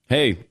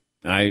 hey,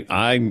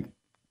 I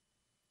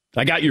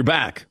got your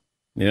back.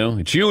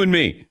 It's you and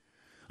me.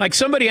 Like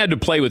somebody had to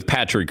play with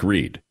Patrick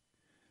Reed.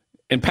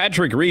 And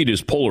Patrick Reed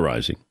is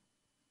polarizing.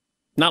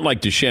 Not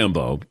like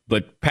DeChambeau,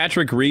 but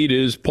Patrick Reed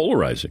is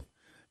polarizing.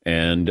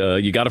 And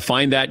you got to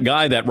find that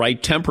guy, that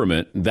right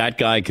temperament. That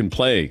guy can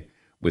play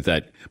with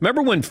that.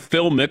 Remember when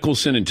Phil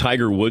Mickelson and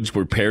Tiger Woods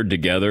were paired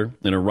together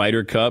in a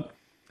Ryder Cup?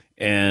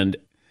 And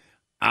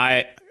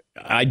I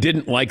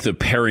didn't like the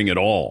pairing at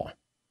all.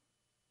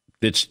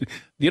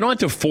 You don't have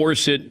to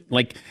force it.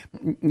 Like,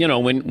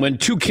 when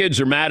two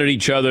kids are mad at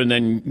each other and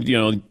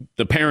then,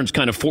 the parents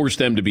kind of force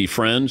them to be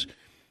friends.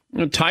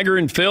 Tiger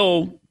and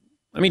Phil,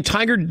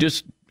 Tiger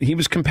he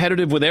was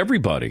competitive with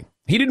everybody.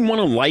 He didn't want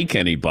to like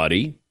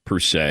anybody, per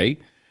se.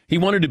 He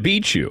wanted to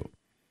beat you.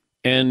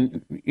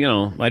 And,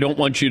 I don't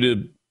want you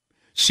to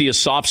see a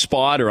soft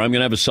spot or I'm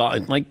going to have a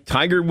soft... Like,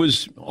 Tiger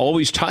was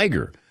always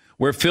Tiger,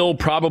 where Phil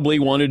probably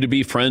wanted to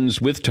be friends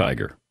with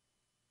Tiger.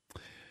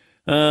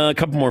 A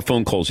couple more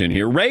phone calls in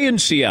here. Ray in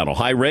Seattle.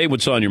 Hi, Ray.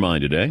 What's on your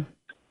mind today?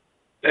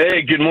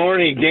 Hey, good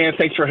morning, Dan.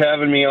 Thanks for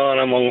having me on.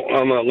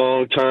 I'm a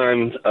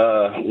long-time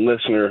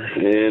listener,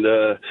 and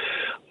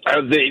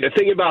the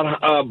thing about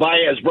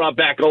Baez brought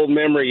back old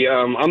memory.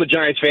 I'm a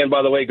Giants fan,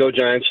 by the way. Go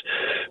Giants!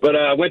 But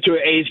I went to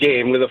an A's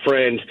game with a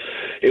friend.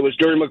 It was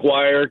during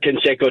McGuire,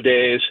 Canseco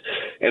days,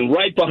 and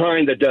right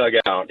behind the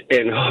dugout.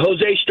 And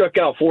Jose struck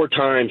out 4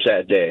 times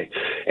that day.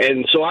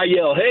 And so I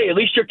yelled, "Hey, at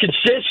least you're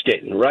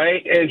consistent,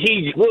 right?" And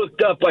he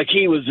looked up like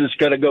he was just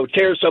going to go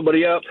tear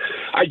somebody up.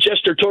 I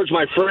gestured towards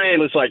my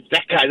friend. It's like,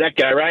 that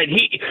guy, right?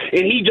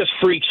 He just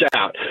freaks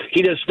out.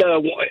 He just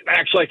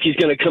acts like he's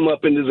going to come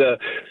up into the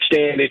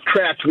stand. It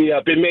cracked me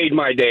up. It made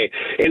my day.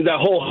 And the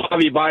whole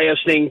Javi Baez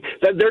thing,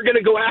 that they're going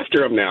to go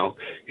after him now.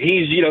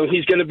 He's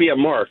going to be a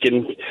mark,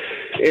 and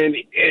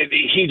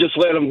he just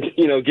let him,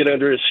 get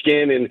under his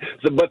skin.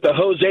 But the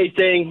Jose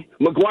thing,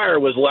 McGuire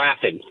was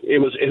laughing. It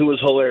was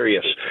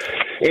hilarious.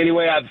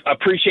 Anyway, I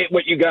appreciate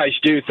what you guys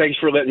do. Thanks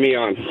for letting me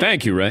on.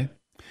 Thank you, Ray.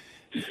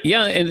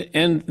 Yeah,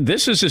 and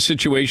this is a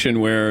situation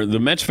where the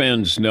Mets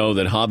fans know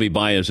that Javi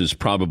Baez is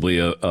probably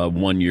a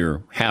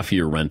 1-year,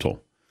 half-year rental.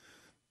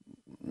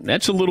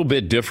 That's a little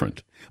bit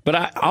different.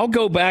 But I'll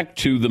go back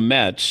to the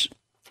Mets,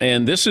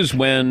 and this is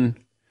when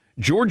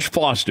George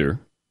Foster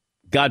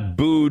got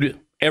booed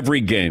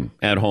every game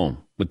at home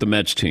with the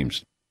Mets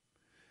teams.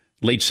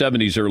 Late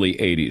 70s, early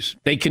 80s.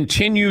 They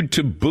continued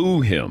to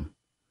boo him,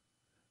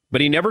 but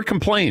he never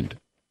complained.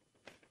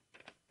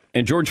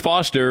 And George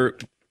Foster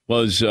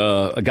was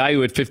a guy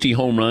who had 50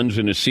 home runs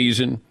in a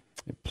season,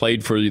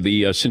 played for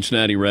the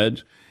Cincinnati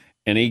Reds,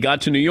 and he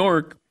got to New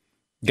York,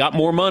 got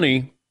more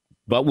money,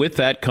 but with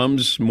that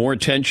comes more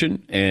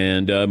attention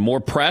and more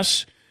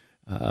press,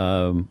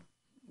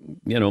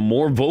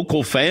 more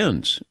vocal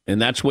fans,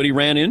 and that's what he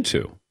ran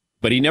into.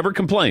 But he never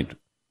complained.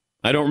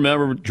 I don't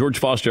remember George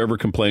Foster ever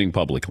complaining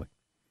publicly.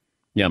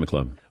 Yeah,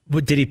 McClellan.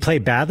 But did he play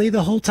badly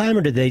the whole time,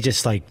 or did they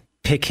just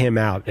pick him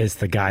out as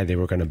the guy they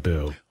were going to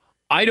boo?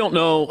 I don't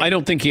know. I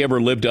don't think he ever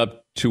lived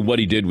up to what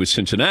he did with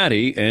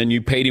Cincinnati, and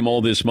you paid him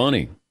all this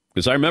money.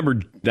 Because I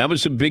remember that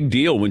was a big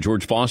deal when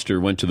George Foster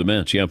went to the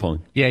Mets. Yeah, Paul.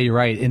 Yeah, you're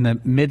right. In the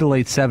mid to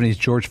late 70s,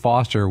 George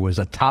Foster was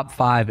a top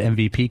 5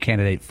 MVP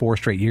candidate 4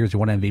 straight years. He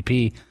won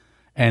MVP.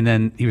 And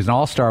then he was an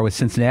all-star with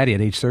Cincinnati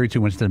at age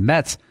 32, went to the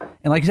Mets.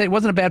 And like you said, he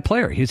wasn't a bad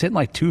player. He was hitting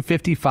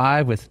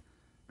 255 with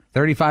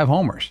 35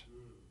 homers.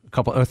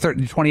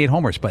 28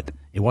 homers, but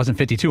it wasn't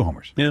 52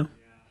 homers. Yeah.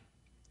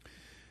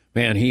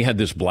 Man, he had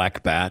this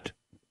black bat.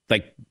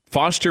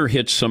 Foster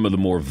hit some of the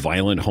more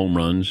violent home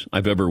runs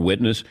I've ever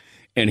witnessed,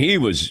 and he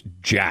was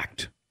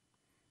jacked.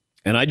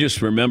 And I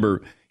just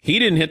remember he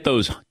didn't hit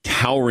those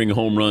towering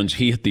home runs.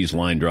 He hit these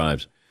line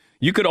drives.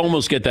 You could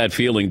almost get that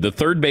feeling. The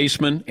third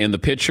baseman and the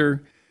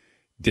pitcher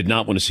did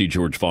not want to see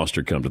George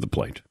Foster come to the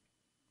plate.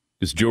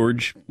 Because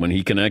George, when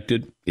he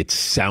connected, it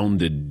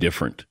sounded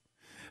different.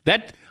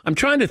 I'm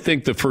trying to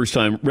think the first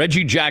time.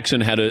 Reggie Jackson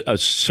had a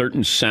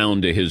certain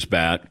sound to his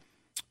bat.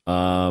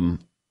 I'm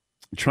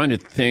trying to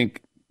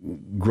think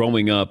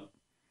growing up.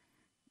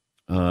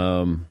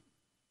 Mark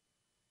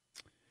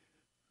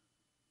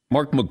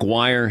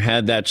McGuire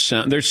had that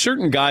sound. There's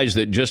certain guys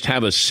that just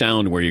have a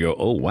sound where you go,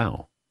 oh,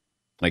 wow.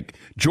 Like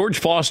George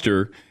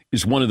Foster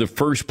is one of the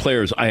first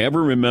players I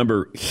ever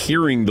remember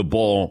hearing the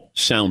ball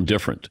sound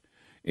different.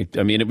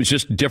 It was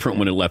just different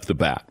when it left the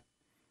bat.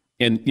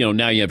 And,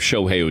 now you have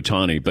Shohei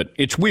Ohtani, but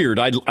it's weird.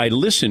 I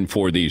listen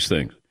for these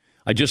things.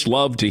 I just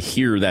love to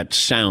hear that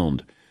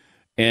sound.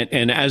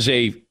 And as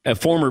a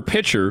former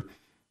pitcher,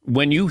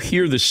 when you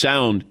hear the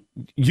sound,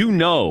 you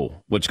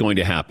know what's going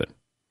to happen.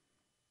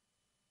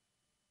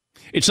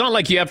 It's not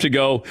like you have to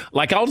go,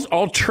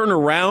 I'll turn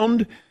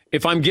around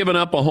if I'm giving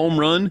up a home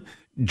run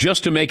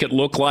just to make it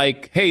look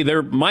like, hey,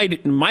 there might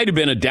have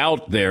been a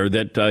doubt there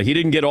that he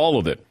didn't get all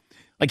of it.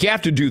 Like, you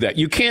have to do that.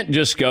 You can't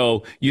just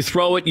go, you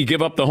throw it, you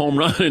give up the home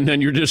run, and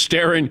then you're just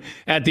staring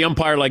at the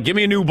umpire like, give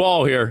me a new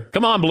ball here.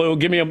 Come on, Blue,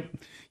 give me a...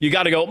 You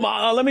got to go,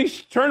 let me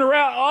turn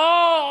around.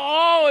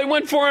 Oh, it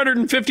went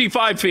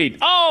 455 feet.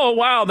 Oh,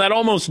 wow, that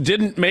almost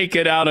didn't make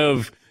it out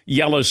of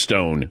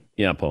Yellowstone.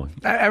 Yeah, Paul.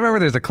 I remember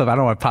there's a clip, I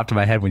don't know what popped in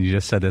my head when you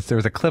just said this. There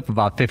was a clip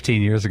about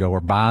 15 years ago where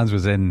Bonds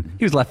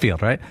he was left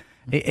field, right?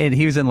 And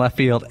he was in left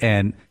field,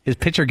 and his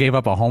pitcher gave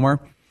up a homer,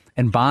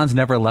 and Bonds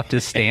never left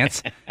his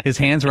stance. His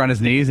hands were on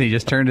his knees, and he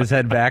just turned his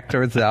head back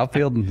towards the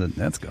outfield, and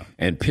that's gone.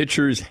 And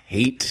pitchers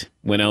hate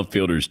when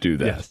outfielders do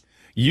that. Yes.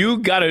 You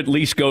got to at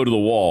least go to the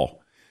wall.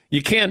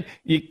 You can't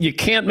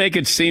make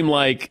it seem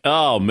like,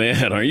 oh,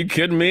 man, are you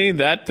kidding me?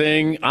 That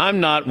thing,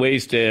 I'm not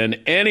wasting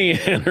any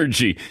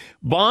energy.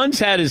 Bonds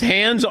had his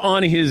hands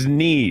on his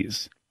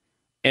knees,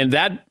 and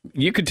that,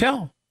 you could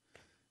tell.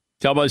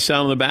 Tell by the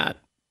sound of the bat.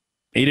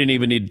 He didn't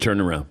even need to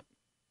turn around.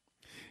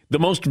 The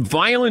most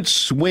violent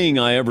swing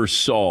I ever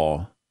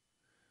saw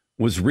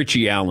was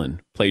Richie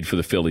Allen, played for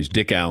the Phillies.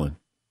 Dick Allen,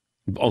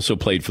 also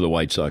played for the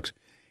White Sox.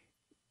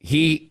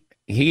 He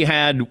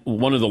had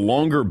one of the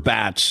longer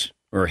bats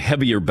or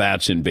heavier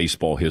bats in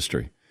baseball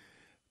history,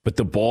 but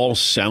the ball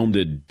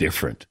sounded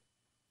different.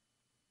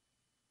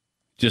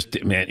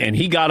 Just, man, and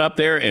he got up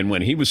there, and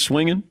when he was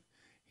swinging,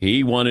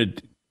 he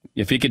wanted,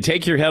 if he could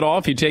take your head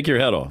off, he'd take your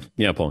head off.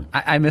 Yeah, Paul.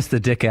 I missed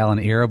the Dick Allen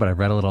era, but I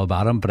read a little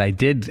about him. But I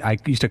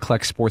used to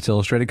collect Sports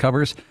Illustrated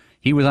covers.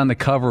 He was on the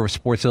cover of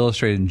Sports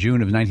Illustrated in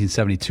June of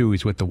 1972.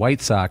 He's with the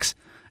White Sox,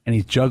 and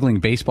he's juggling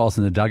baseballs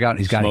in the dugout, and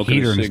he's got Smoking a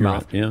heater in his cigarette,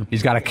 mouth. yeah.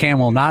 He's got a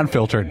Camel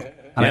non-filtered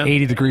on an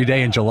 80-degree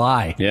day in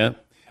July. Yeah.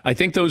 I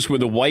think those were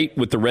the white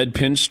with the red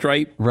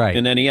pinstripe. Right.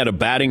 And then he had a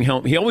batting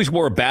helmet. He always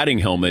wore a batting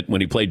helmet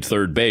when he played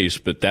third base,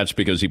 but that's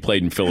because he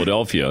played in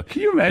Philadelphia.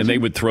 Can you imagine? And they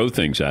would throw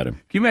things at him.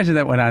 Can you imagine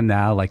that went on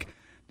now? Like,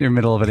 you're in the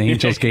middle of an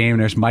Angels game,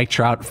 and there's Mike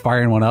Trout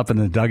firing one up in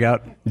the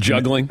dugout.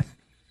 Juggling.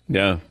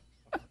 Yeah.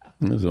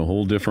 It was a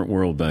whole different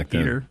world back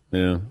then. Peter.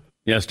 Yeah.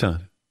 Yes,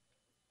 Todd.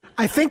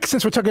 I think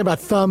since we're talking about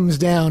thumbs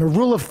down, a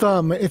rule of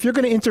thumb, if you're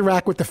going to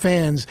interact with the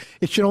fans,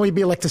 it should only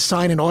be like to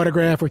sign an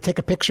autograph or take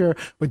a picture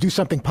or do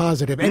something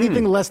positive.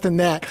 Anything less than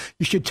that,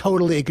 you should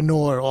totally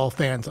ignore all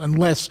fans,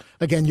 unless,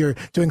 again, you're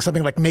doing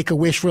something like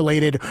Make-A-Wish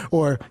related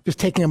or just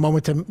taking a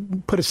moment to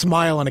put a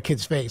smile on a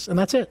kid's face. And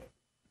that's it.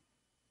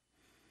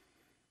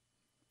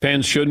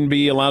 Fans shouldn't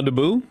be allowed to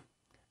boo?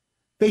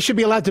 They should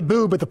be allowed to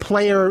boo, but the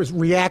player's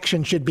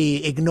reaction should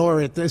be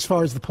ignore it as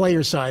far as the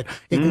player's side.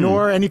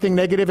 Ignore anything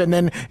negative, and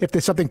then if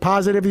there's something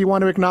positive you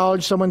want to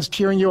acknowledge, someone's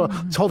cheering you,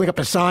 holding up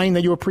a sign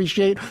that you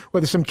appreciate, or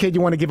there's some kid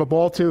you want to give a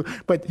ball to,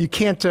 but you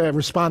can't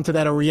respond to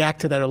that or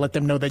react to that or let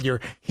them know that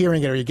you're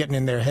hearing it or you're getting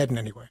in their head in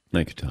any way.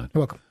 Thank you, Todd.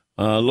 You're welcome.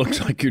 Looks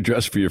like you're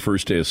dressed for your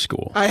first day of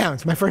school. I am.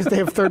 It's my first day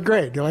of third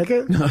grade. You like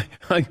it?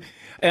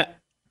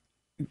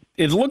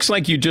 It looks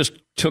like you just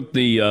took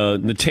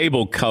the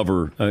table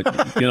cover,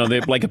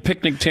 like a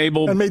picnic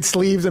table, and made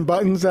sleeves and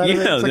buttons out of it.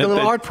 It's like a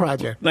little art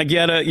project. Like you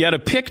had a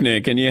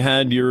picnic and you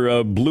had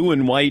your blue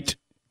and white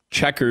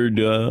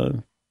checkered.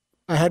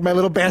 I had my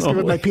little basket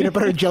with my peanut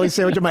butter and jelly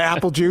sandwich and my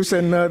apple juice,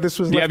 and this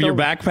was. Do you have your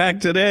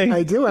backpack today?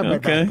 I do have my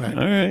backpack.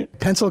 All right.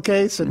 Pencil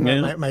case and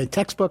my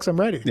textbooks. I'm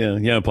ready.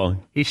 Yeah, Paul.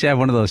 He should have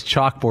one of those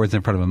chalkboards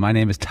in front of him. My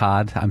name is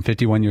Todd. I'm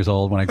 51 years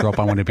old. When I grow up,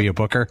 I want to be a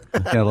booker.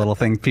 Little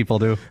thing people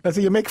do. That's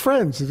how you make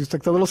friends. It's just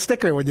like the little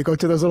sticker when you go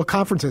to those little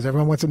conferences.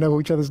 Everyone wants to know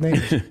each other's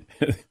names.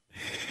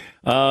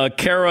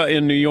 Kara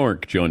in New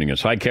York joining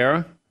us. Hi,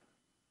 Kara.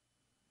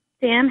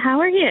 Dan,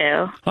 how are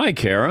you? Hi,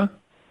 Kara.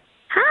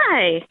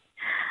 Hi.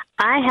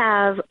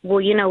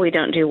 We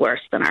don't do worse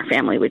than our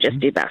family. We just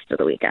do best of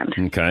the weekend.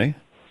 Okay.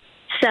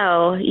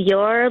 So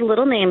your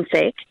little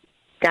namesake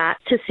got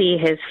to see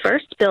his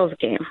first Bills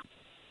game.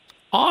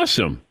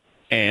 Awesome.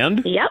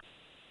 And? Yep.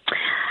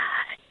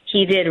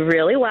 He did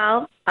really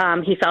well.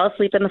 He fell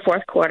asleep in the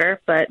fourth quarter,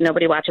 but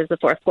nobody watches the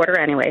fourth quarter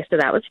anyway, so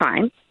that was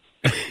fine.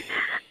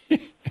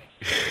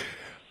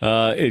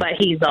 But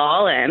he's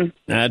all in.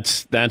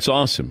 That's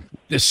awesome.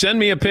 Send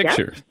me a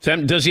picture.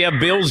 Yep. Does he have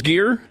Bills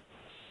gear?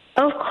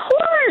 Of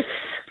course.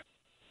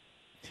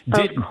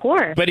 Of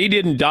course. But he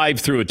didn't dive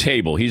through a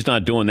table. He's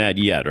not doing that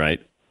yet, right?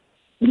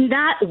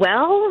 Not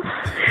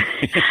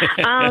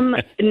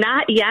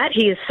yet.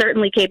 He is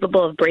certainly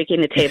capable of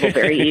breaking the table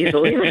very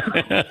easily.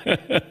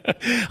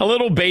 A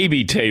little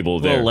baby table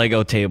there. A little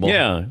Lego table.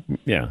 Yeah.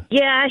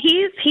 Yeah,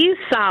 he's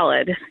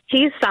solid.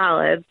 He's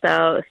solid.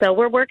 So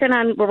we're working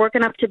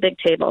up to big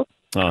tables.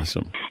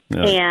 Awesome.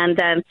 Yeah. And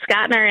then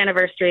Scott and our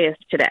anniversary is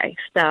today.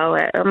 So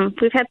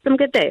we've had some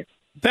good days.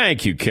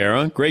 Thank you,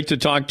 Kara. Great to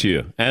talk to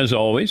you. As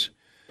always,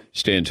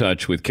 stay in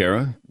touch with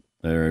Kara.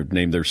 They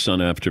named their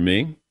son after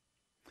me.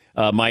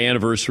 My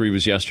anniversary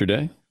was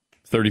yesterday,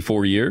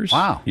 34 years.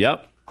 Wow.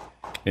 Yep.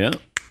 Yeah.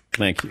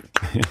 Thank you.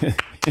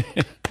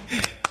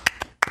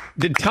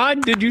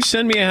 Did you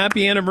send me a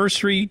happy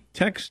anniversary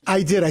text?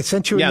 I did. I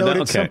sent you a note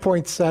at some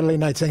point Saturday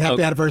night saying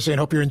happy anniversary and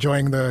hope you're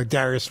enjoying the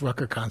Darius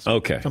Rucker concert.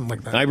 Okay. Something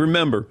like that. I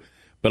remember.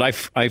 But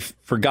I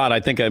forgot. I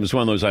think I was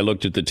one of those. I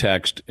looked at the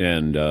text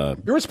and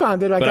you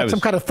responded. I got some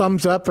kind of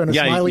thumbs up and a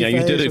smiley face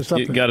you did or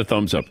something. You got a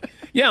thumbs up.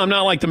 Yeah, I'm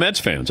not like the Mets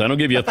fans. I don't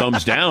give you a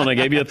thumbs down. I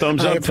gave you a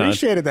thumbs up. I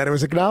appreciated that. It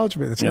was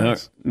acknowledgement. It's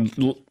nice.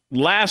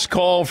 Last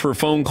call for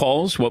phone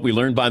calls. What we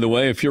learned, by the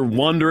way, if you're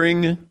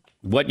wondering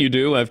what you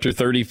do after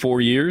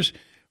 34 years,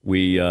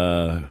 we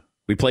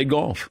played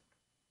golf.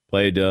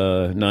 Played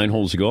 9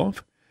 holes of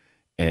golf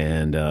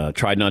and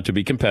tried not to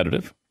be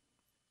competitive.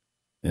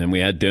 And we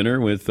had dinner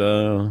with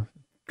a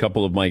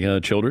couple of my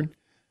children,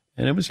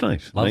 and it was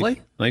nice.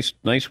 Lovely?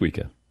 Nice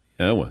weekend.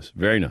 Yeah, it was.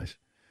 Very nice.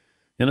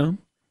 You know,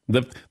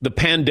 the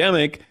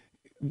pandemic,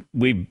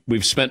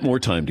 we've spent more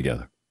time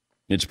together.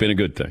 It's been a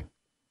good thing.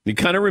 You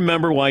kind of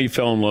remember why you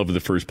fell in love in the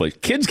first place.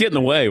 Kids get in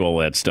the way of all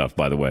that stuff,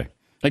 by the way.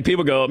 Like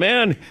people go,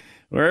 man,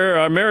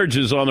 our marriage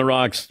is on the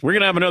rocks. We're going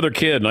to have another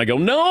kid. And I go,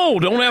 no,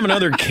 don't have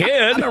another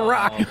kid. On the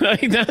rock.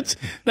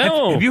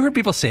 No. Have you heard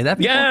people say that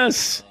before?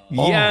 Yes.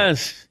 Oh.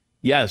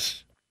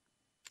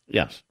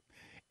 Yes.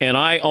 And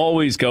I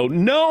always go,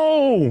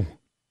 no,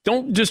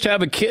 don't just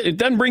have a kid. It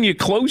doesn't bring you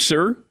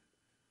closer.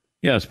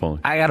 Yes, Paul.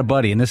 I got a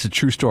buddy, and this is a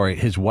true story.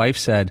 His wife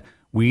said,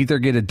 we either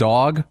get a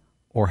dog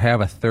or have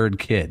a third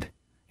kid.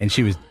 And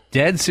she was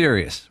dead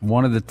serious.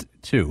 One of the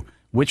two.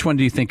 Which one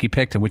do you think he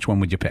picked, and which one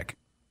would you pick?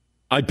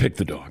 I'd pick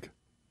the dog.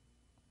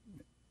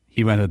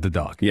 He went with the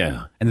dog.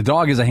 Yeah. And the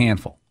dog is a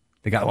handful.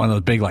 They got one of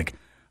those big,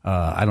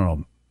 I don't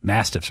know,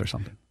 mastiffs or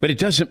something. But it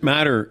doesn't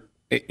matter.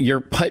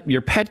 Your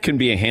pet can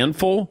be a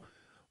handful,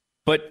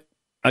 but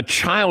a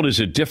child is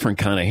a different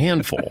kind of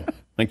handful.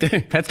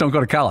 Pets don't go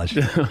to college.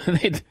 You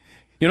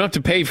don't have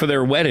to pay for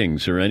their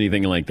weddings or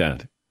anything like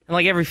that. And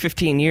like every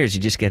 15 years,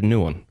 you just get a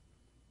new one.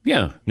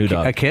 Yeah. New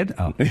dog. A kid?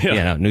 Oh.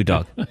 Yeah, new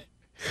dog.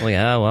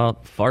 Well,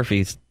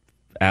 Farfy's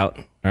out.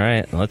 All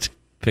right, let's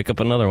pick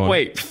up another one.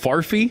 Wait,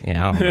 Farfy?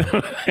 Yeah,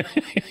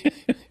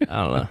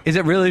 I don't know. Is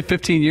it really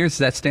 15 years? Is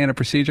that standard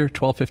procedure?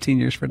 12, 15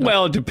 years for a dog?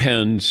 Well, it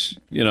depends.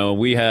 You know,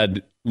 we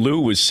had Lou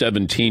was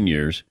 17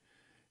 years,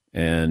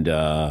 and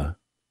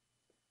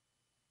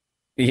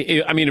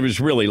it was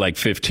really like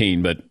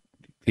 15, but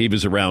he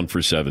was around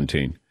for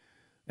 17.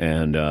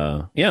 And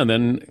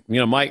then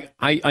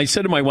I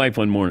said to my wife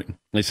one morning,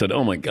 I said,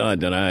 "Oh my God,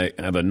 did I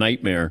have a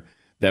nightmare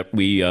that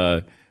we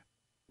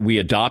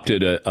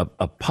adopted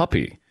a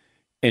puppy?"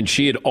 And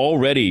she had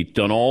already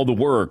done all the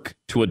work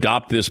to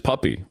adopt this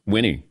puppy,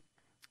 Winnie.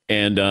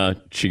 And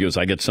she goes,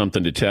 "I got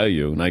something to tell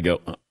you." And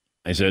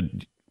I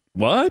said,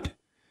 "What?"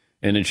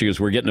 And then she goes,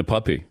 "We're getting a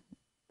puppy."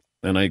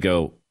 And I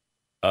go,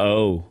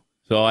 "Oh."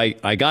 So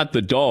I got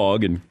the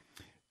dog,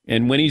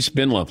 and Winnie's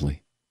been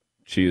lovely.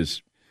 She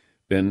has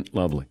been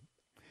lovely.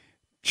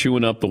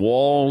 Chewing up the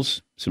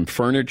walls, some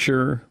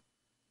furniture,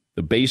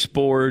 the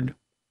baseboard.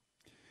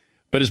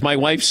 But as my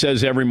wife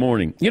says every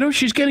morning,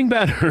 she's getting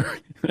better.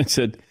 I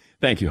said,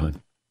 "Thank you,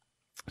 hon."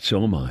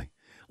 So am I.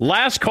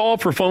 Last call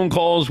for phone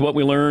calls, what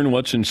we learn,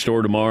 what's in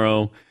store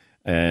tomorrow,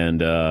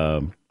 and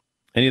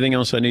anything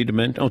else I need to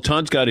mention? Oh,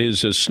 Todd's got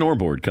his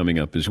snoreboard coming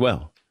up as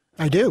well.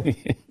 I do.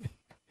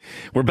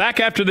 We're back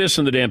after this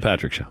on The Dan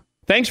Patrick Show.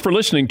 Thanks for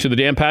listening to the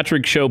Dan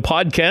Patrick Show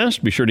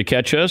podcast. Be sure to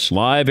catch us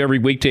live every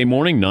weekday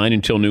morning, 9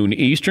 until noon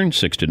Eastern,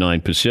 6 to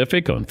 9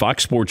 Pacific on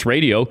Fox Sports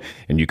Radio.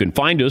 And you can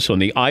find us on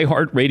the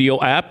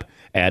iHeartRadio app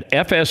at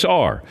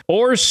FSR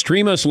or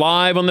stream us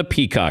live on the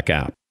Peacock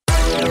app.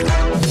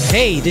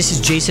 Hey, this is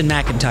Jason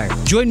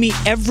McIntyre. Join me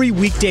every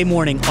weekday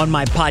morning on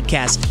my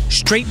podcast,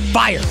 Straight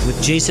Fire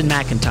with Jason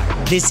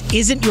McIntyre. This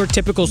isn't your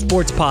typical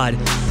sports pod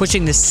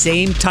pushing the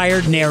same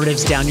tired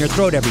narratives down your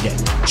throat every day.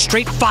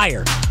 Straight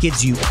Fire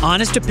gives you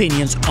honest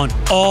opinions on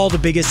all the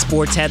biggest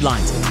sports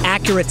headlines,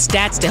 accurate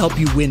stats to help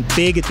you win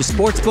big at the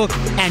sportsbook,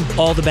 and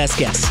all the best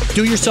guests.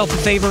 Do yourself a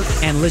favor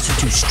and listen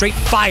to Straight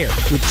Fire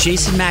with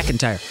Jason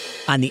McIntyre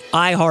on the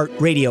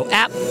iHeartRadio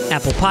app,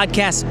 Apple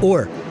Podcasts,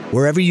 or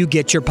wherever you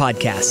get your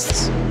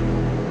podcasts.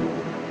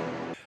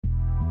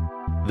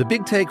 The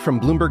Big Take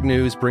from Bloomberg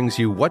News brings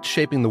you what's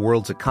shaping the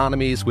world's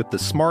economies with the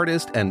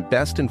smartest and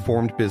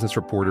best-informed business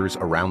reporters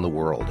around the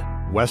world.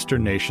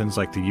 Western nations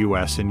like the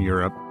U.S. and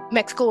Europe.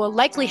 Mexico will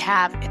likely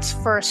have its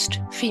first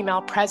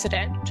female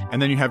president.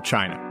 And then you have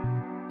China.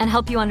 And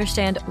help you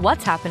understand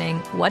what's happening,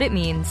 what it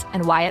means,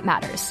 and why it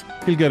matters.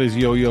 He'll get his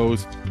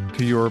yo-yos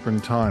to Europe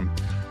in time.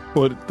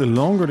 But the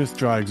longer this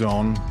drags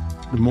on,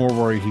 the more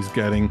worry he's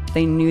getting.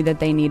 They knew that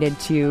they needed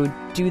to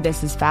do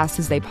this as fast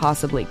as they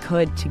possibly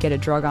could to get a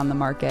drug on the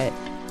market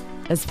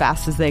as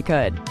fast as they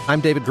could.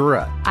 I'm David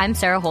Gura. I'm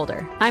Sarah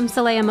Holder. I'm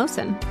Saleha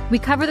Mohsen. We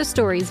cover the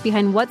stories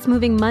behind what's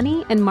moving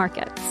money and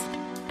markets.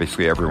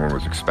 Basically, everyone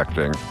was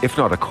expecting, if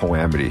not a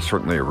calamity,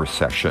 certainly a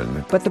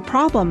recession. But the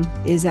problem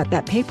is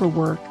that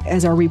paperwork,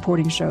 as our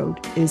reporting showed,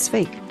 is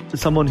fake.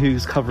 As someone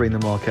who's covering the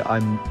market,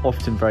 I'm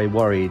often very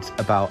worried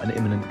about an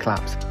imminent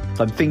collapse.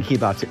 So I'm thinking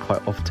about it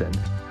quite often.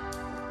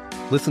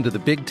 Listen to The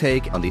Big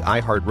Take on the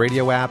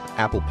iHeartRadio app,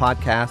 Apple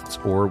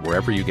Podcasts, or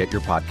wherever you get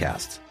your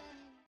podcasts.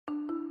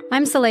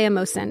 I'm Saleha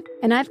Mohsen,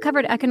 and I've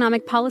covered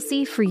economic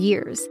policy for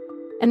years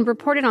and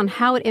reported on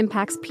how it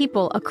impacts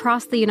people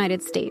across the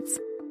United States.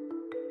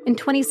 In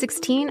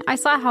 2016, I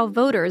saw how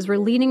voters were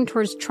leaning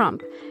towards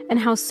Trump and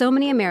how so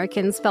many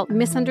Americans felt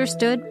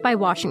misunderstood by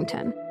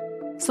Washington.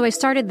 So I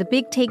started the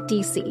Big Take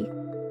DC.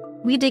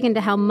 We dig into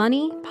how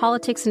money,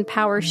 politics, and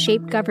power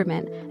shape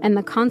government and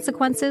the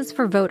consequences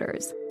for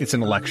voters. It's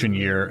an election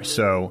year,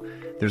 so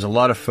there's a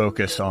lot of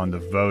focus on the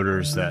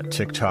voters that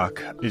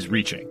TikTok is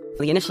reaching.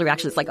 The initial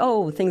reaction is like,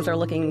 oh, things are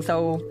looking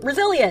so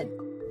resilient.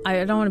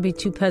 I don't want to be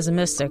too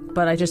pessimistic,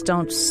 but I just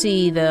don't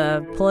see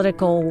the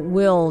political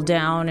will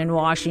down in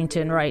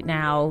Washington right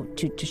now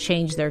to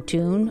change their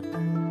tune.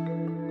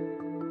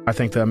 I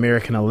think the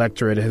American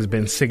electorate has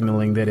been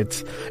signaling that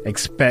it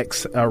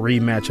expects a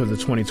rematch of the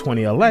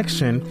 2020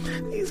 election.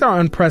 These are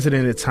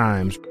unprecedented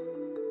times.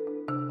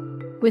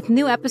 With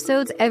new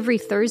episodes every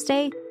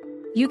Thursday,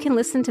 you can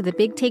listen to the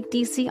Big Take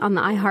DC on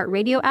the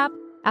iHeartRadio app,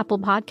 Apple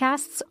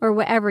Podcasts, or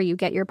wherever you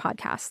get your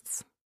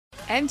podcasts.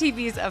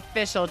 MTV's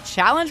official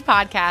Challenge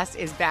podcast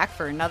is back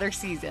for another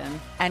season.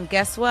 And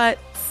guess what?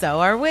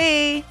 So are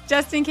we.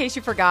 Just in case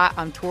you forgot,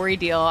 I'm Tori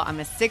Deal. I'm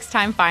a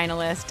 6-time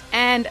finalist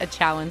and a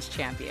Challenge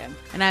champion.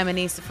 And I'm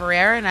Anissa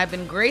Ferrer, and I've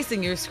been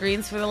gracing your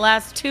screens for the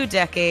last 2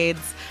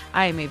 decades.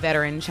 I am a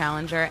veteran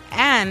challenger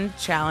and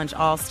Challenge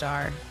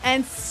All-Star.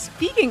 And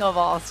speaking of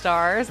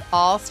All-Stars,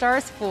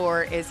 All-Stars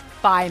 4 is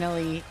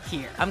finally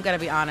here. I'm going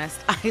to be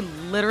honest. I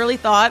literally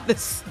thought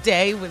this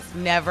day was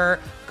never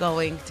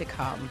going to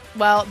come.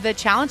 Well, the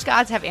Challenge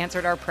gods have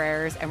answered our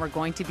prayers, and we're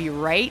going to be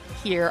right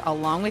here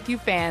along with you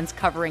fans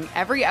covering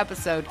every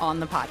episode on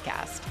the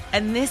podcast.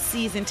 And this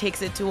season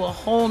takes it to a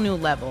whole new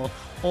level.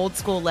 Old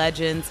school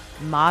legends,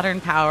 modern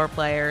power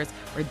players,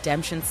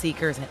 redemption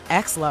seekers, and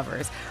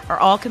ex-lovers are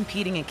all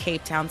competing in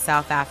Cape Town,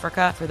 South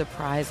Africa for the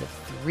prize of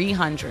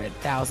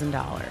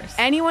 $300,000.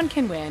 Anyone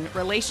can win,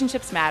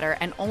 relationships matter,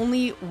 and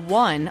only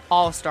one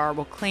All-Star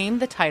will claim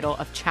the title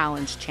of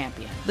Challenge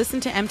Champion. Listen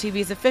to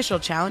MTV's official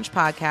Challenge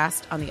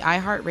podcast on the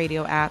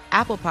iHeartRadio app,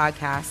 Apple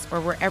Podcasts, or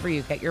wherever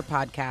you get your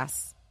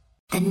podcasts.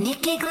 The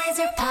Nikki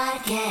Glaser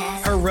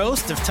Podcast. Her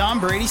roast of Tom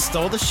Brady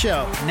stole the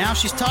show. Now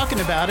she's talking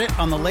about it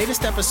on the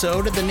latest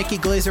episode of the Nikki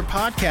Glaser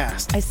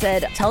Podcast. I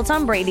said, tell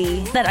Tom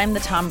Brady that I'm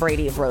the Tom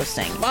Brady of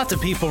roasting. Lots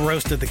of people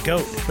roasted the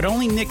GOAT, but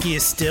only Nikki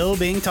is still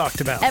being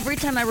talked about. Every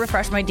time I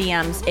refresh my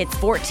DMs, it's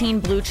 14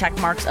 blue check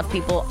marks of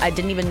people I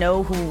didn't even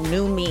know who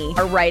knew me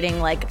are writing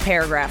like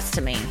paragraphs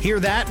to me.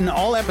 Hear that in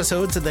all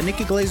episodes of the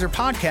Nikki Glaser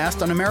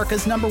Podcast on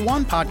America's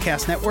 #1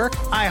 podcast network,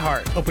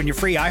 iHeart. Open your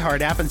free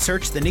iHeart app and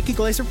search the Nikki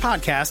Glaser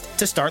Podcast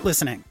to start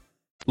listening.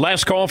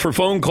 Last call for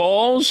phone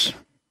calls.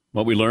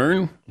 What we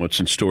learn, what's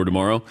in store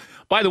tomorrow.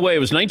 By the way, it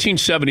was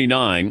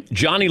 1979.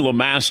 Johnny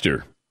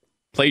LeMaster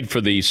played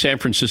for the San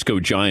Francisco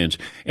Giants,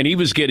 and he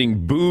was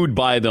getting booed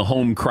by the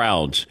home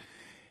crowds.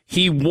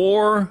 He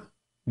wore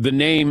the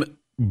name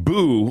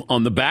Boo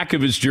on the back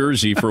of his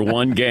jersey for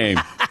one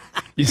game.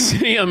 You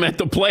see him at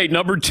the plate,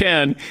 number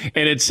 10,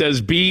 and it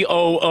says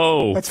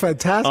BOO. That's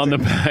fantastic. On the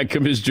back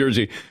of his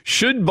jersey.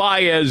 Should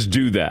Baez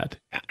do that?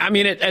 I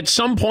mean, at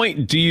some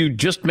point, do you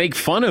just make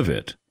fun of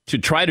it to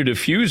try to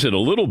diffuse it a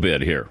little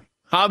bit here?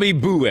 Javi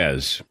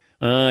Baez.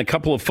 A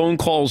couple of phone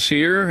calls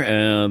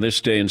here this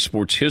day in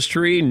sports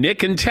history.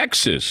 Nick in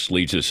Texas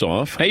leads us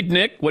off. Hey,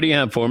 Nick, what do you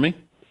have for me?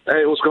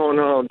 Hey, what's going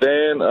on,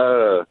 Dan?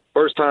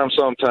 First time,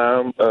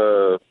 sometime.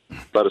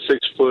 About a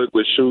 6 foot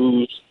with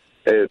shoes.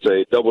 It's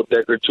a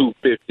double-decker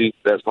 250.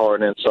 That's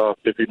hard and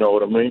soft, if you know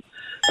what I mean.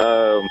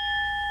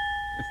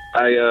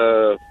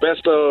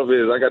 Best of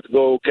is I got to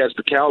go catch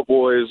the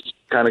Cowboys,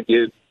 kind of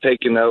get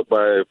taken out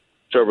by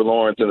Trevor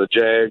Lawrence and the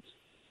Jags.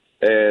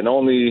 And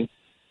only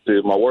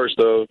my worst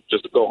of,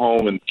 just to go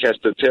home and catch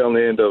the tail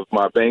end of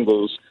my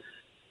Bengals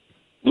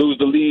lose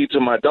the lead to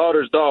my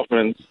daughter's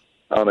Dolphins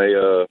on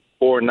a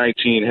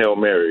 4-19 Hail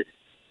Mary.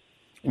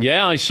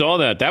 Yeah, I saw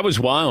that. That was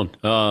wild.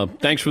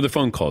 Thanks for the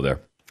phone call there.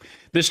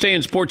 This day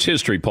in sports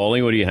history,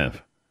 Paulie, what do you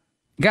have?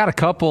 Got a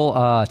couple.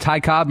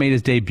 Ty Cobb made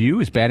his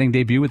batting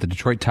debut with the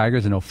Detroit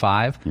Tigers in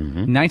 2005. In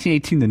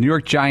 1918, the New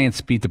York Giants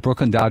beat the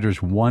Brooklyn Dodgers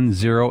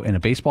 1-0 in a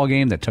baseball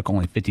game that took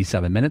only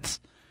 57 minutes.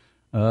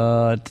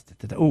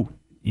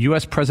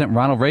 U.S. President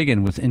Ronald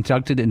Reagan was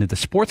inducted into the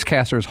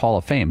Sportscasters Hall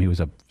of Fame. He was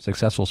a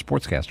successful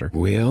sportscaster.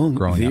 Well,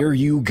 there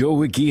you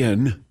go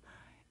again.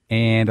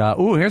 And,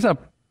 here's a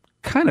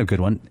kind of good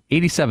one.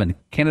 87,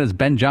 Canada's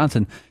Ben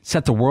Johnson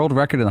set the world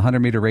record in the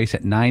 100-meter race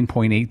at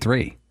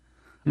 9.83.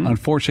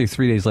 Unfortunately,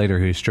 3 days later,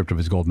 he was stripped of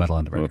his gold medal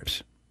on the record.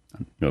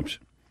 Oops.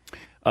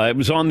 It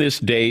was on this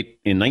date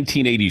in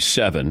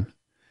 1987.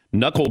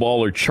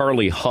 Knuckleballer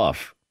Charlie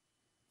Huff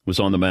was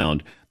on the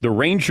mound. The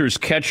Rangers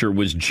catcher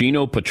was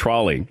Gino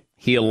Petralli.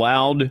 He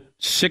allowed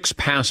 6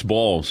 pass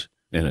balls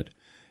in it.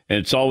 And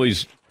it's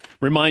always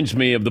reminds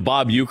me of the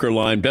Bob Uecker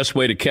line, best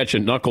way to catch a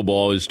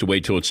knuckleball is to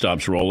wait till it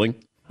stops rolling.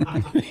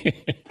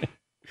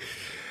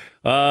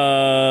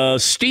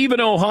 Steve in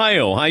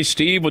Ohio. Hi,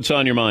 Steve. What's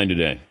on your mind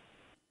today?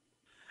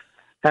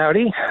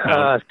 Howdy.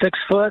 6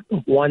 foot,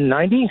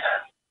 190.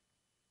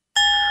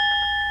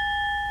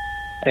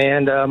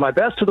 And my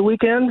best of the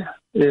weekend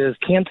is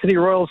Kansas City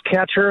Royals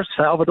catcher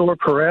Salvador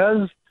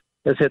Perez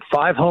has hit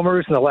 5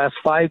 homers in the last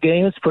 5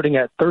 games, putting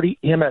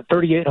him at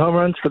 38 home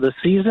runs for the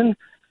season.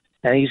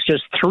 and he's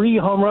just 3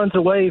 home runs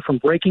away from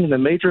breaking the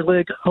Major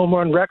League home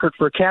run record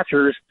for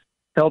catchers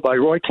held by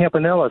Roy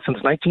Campanella since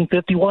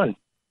 1951.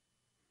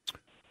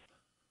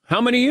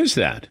 How many is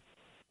that?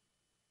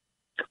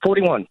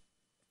 41.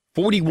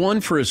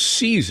 41 for a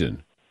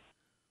season?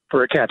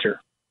 For a catcher.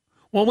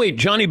 Well, wait,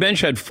 Johnny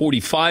Bench had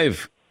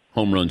 45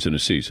 home runs in a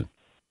season.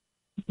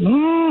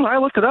 I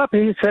looked it up.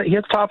 He said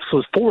his tops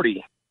was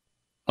 40.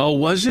 Oh,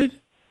 was it?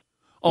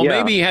 Oh, Yeah.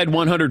 maybe he had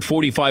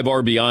 145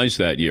 RBIs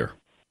that year.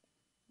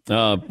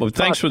 Well,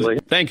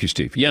 thank you,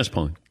 Steve. Yes,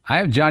 Paul. I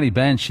have Johnny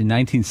Bench in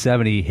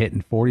 1970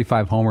 hitting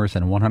 45 homers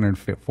and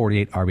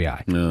 148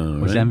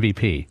 RBI. Was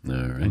MVP. All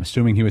right. I'm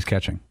assuming he was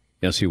catching.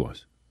 Yes, he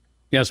was.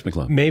 Yes,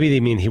 McClellan. Maybe they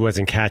mean he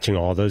wasn't catching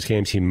all those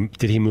games.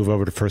 Did he move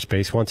over to first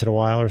base once in a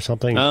while or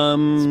something?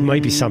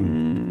 Might be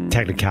some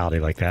technicality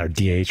like that, or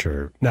DH,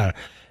 or no,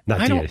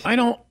 not DH. I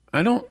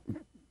don't.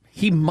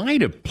 He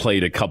might have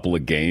played a couple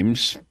of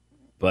games,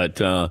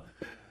 but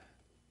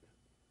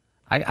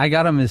I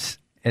got him as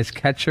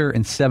catcher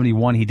in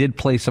 71. He did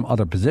play some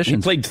other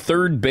positions. He played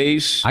third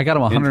base. I got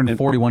him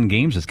 141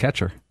 games as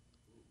catcher.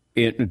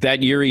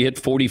 That year he hit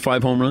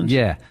 45 home runs?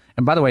 Yeah.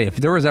 And by the way, if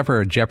there was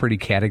ever a Jeopardy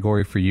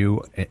category for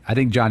you, I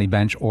think Johnny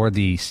Bench or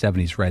the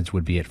 70s Reds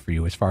would be it for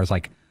you as far as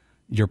like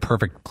your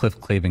perfect Cliff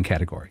Clavin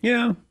category.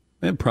 Yeah,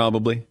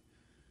 probably.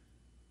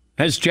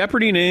 Has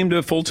Jeopardy named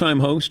a full-time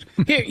host?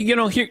 Here,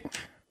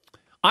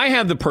 I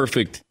have the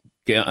perfect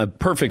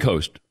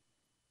host.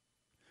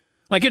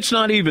 Like, it's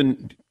not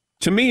even,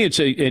 to me, it's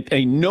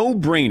a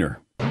no-brainer.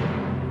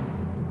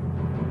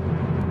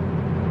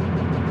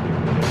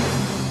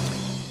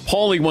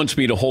 Paulie wants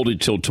me to hold it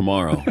till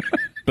tomorrow,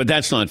 but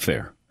that's not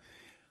fair.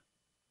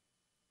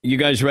 You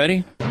guys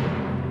ready?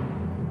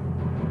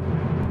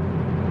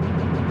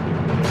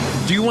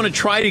 Do you want to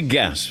try to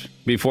guess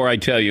before I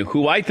tell you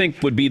who I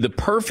think would be the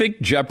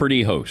perfect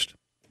Jeopardy host?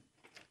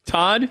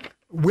 Todd?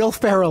 Will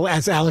Ferrell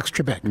as Alex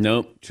Trebek.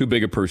 No, too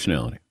big a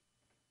personality.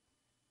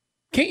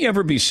 Can't you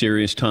ever be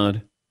serious,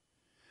 Todd?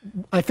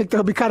 I think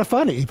that'll be kind of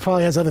funny. He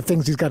probably has other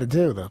things he's got to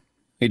do, though.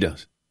 He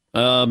does.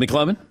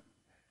 McLevin?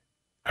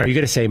 Are you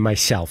going to say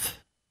myself?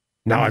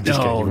 No, I'm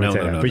just kidding.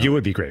 No. But you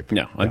would be great.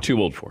 No, I'm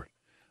too old for it.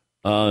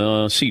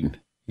 Seton,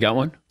 you got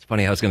one? It's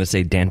funny. I was going to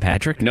say Dan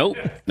Patrick. Nope.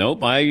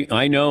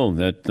 I know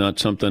that's not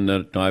something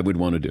that I would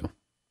want to do,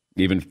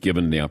 even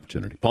given the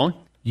opportunity. Paul?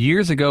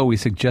 Years ago, we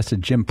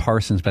suggested Jim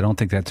Parsons, but I don't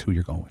think that's who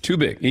you're going with. Too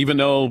big, even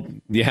though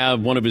you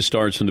have one of his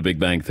starts in The Big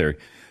Bang Theory.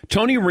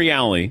 Tony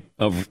Reale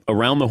of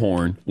Around the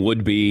Horn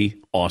would be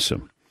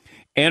awesome.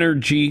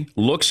 Energy,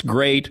 looks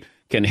great,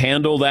 can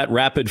handle that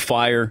rapid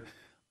fire.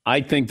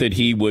 I think that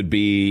he would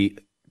be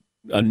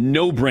a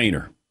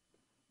no-brainer.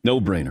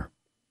 No-brainer.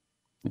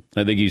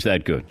 I think he's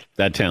that good,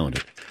 that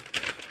talented.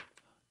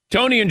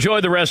 Tony,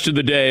 enjoy the rest of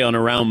the day on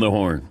Around the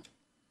Horn.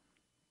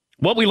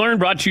 What we learned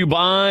brought to you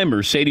by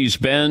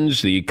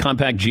Mercedes-Benz. The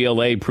compact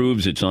GLA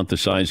proves it's not the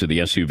size of the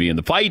SUV in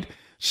the fight.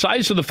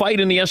 Size of the fight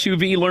in the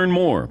SUV. Learn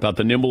more about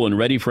the nimble and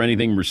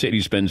ready-for-anything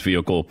Mercedes-Benz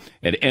vehicle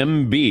at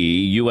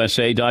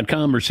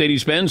MBUSA.com.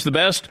 Mercedes-Benz, the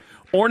best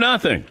or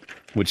nothing,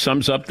 which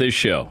sums up this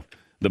show.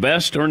 The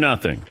best or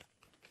nothing.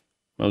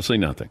 Mostly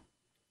nothing.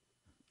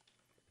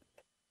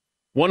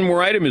 One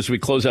more item as we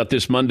close out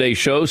this Monday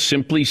show,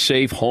 Simply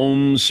Safe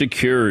Home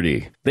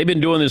Security. They've been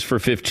doing this for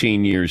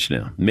 15 years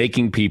now,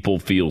 making people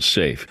feel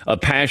safe. A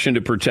passion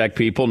to protect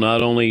people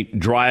not only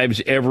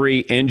drives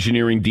every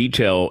engineering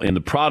detail in the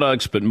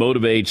products, but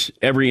motivates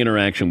every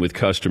interaction with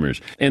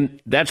customers.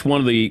 And that's one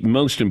of the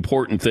most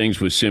important things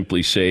with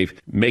Simply Safe,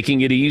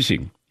 making it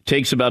easy.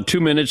 Takes about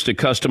 2 minutes to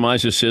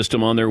customize a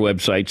system on their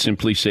website,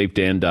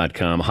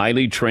 simplysafedan.com.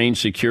 Highly trained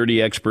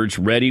security experts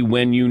ready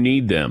when you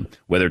need them.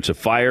 Whether it's a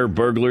fire,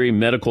 burglary,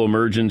 medical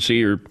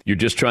emergency, or you're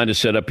just trying to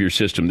set up your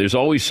system, there's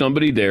always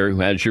somebody there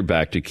who has your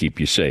back to keep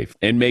you safe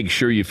and make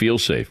sure you feel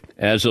safe.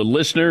 As a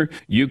listener,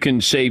 you can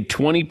save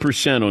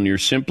 20% on your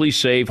Simply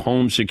Safe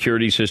home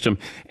security system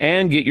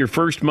and get your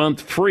first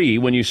month free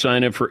when you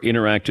sign up for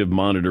interactive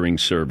monitoring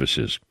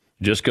services.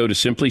 Just go to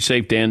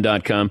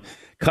simplysafedan.com.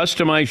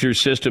 Customize your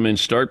system and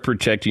start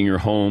protecting your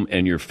home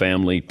and your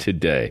family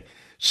today.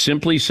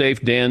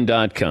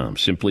 SimplySafeDan.com.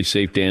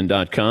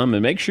 SimplySafeDan.com.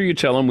 And make sure you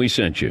tell them we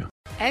sent you.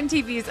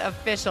 MTV's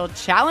official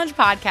Challenge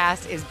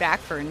podcast is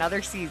back for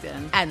another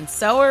season. And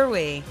so are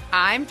we.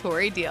 I'm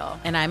Tori Deal.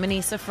 And I'm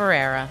Anissa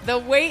Ferreira. The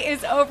wait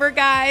is over,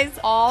 guys.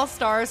 All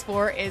Stars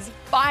 4 is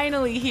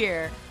finally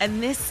here.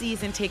 And this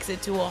season takes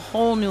it to a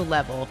whole new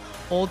level.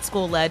 Old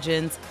school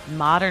legends,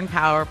 modern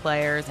power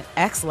players, and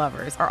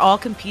ex-lovers are all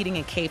competing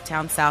in Cape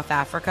Town, South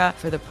Africa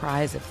for the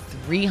prize of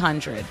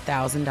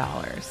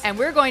 $300,000. And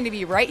we're going to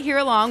be right here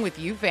along with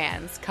you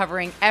fans,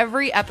 covering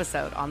every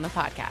episode on the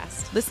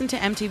podcast. Listen to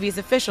MTV's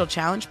official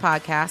Challenge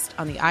podcast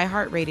on the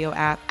iHeartRadio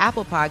app,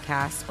 Apple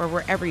Podcasts, or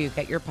wherever you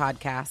get your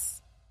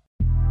podcasts.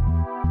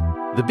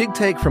 The Big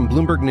Take from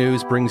Bloomberg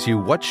News brings you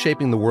what's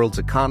shaping the world's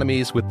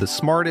economies with the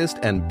smartest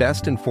and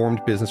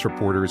best-informed business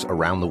reporters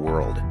around the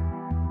world.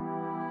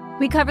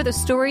 We cover the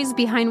stories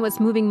behind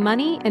what's moving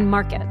money in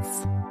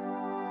markets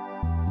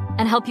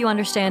and help you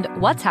understand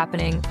what's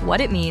happening, what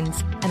it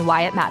means, and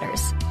why it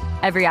matters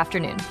every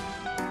afternoon.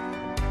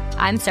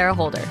 I'm Sarah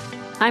Holder.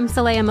 I'm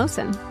Saleha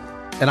Mohsin.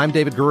 And I'm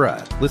David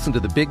Gura. Listen to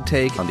The Big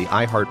Take on the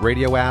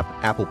iHeartRadio app,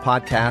 Apple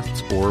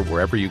Podcasts, or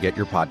wherever you get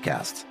your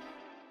podcasts.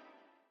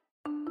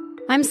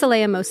 I'm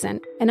Saleha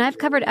Mohsin, and I've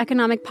covered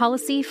economic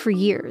policy for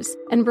years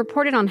and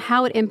reported on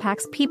how it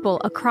impacts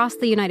people across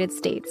the United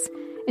States.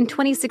 In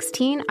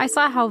 2016, I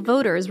saw how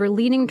voters were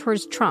leaning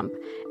towards Trump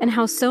and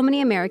how so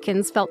many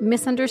Americans felt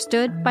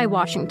misunderstood by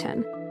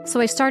Washington. So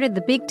I started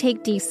The Big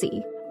Take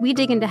DC. We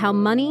dig into how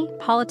money,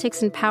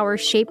 politics, and power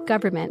shape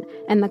government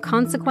and the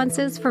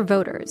consequences for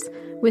voters.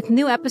 With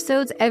new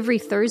episodes every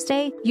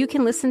Thursday, you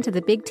can listen to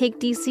The Big Take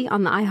DC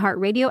on the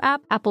iHeartRadio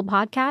app, Apple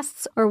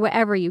Podcasts, or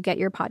wherever you get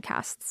your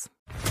podcasts.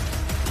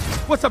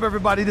 What's up,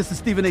 everybody? This is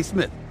Stephen A.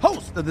 Smith,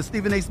 host of the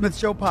Stephen A. Smith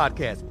Show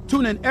podcast.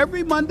 Tune in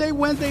every Monday,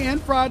 Wednesday, and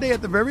Friday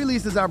at the very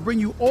least as I bring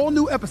you all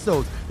new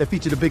episodes that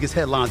feature the biggest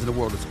headlines in the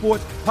world of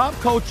sports, pop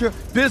culture,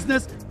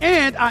 business,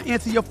 and I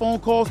answer your phone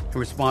calls and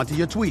respond to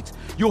your tweets.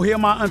 You'll hear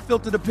my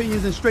unfiltered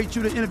opinions and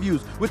straight-shooter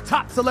interviews with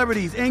top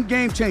celebrities and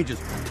game changers.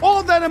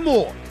 All that and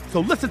more. So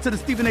listen to the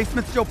Stephen A.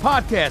 Smith Show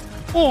podcast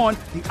on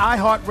the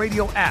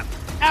iHeartRadio app,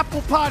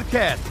 Apple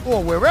Podcasts,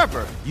 or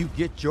wherever you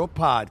get your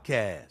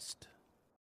podcasts.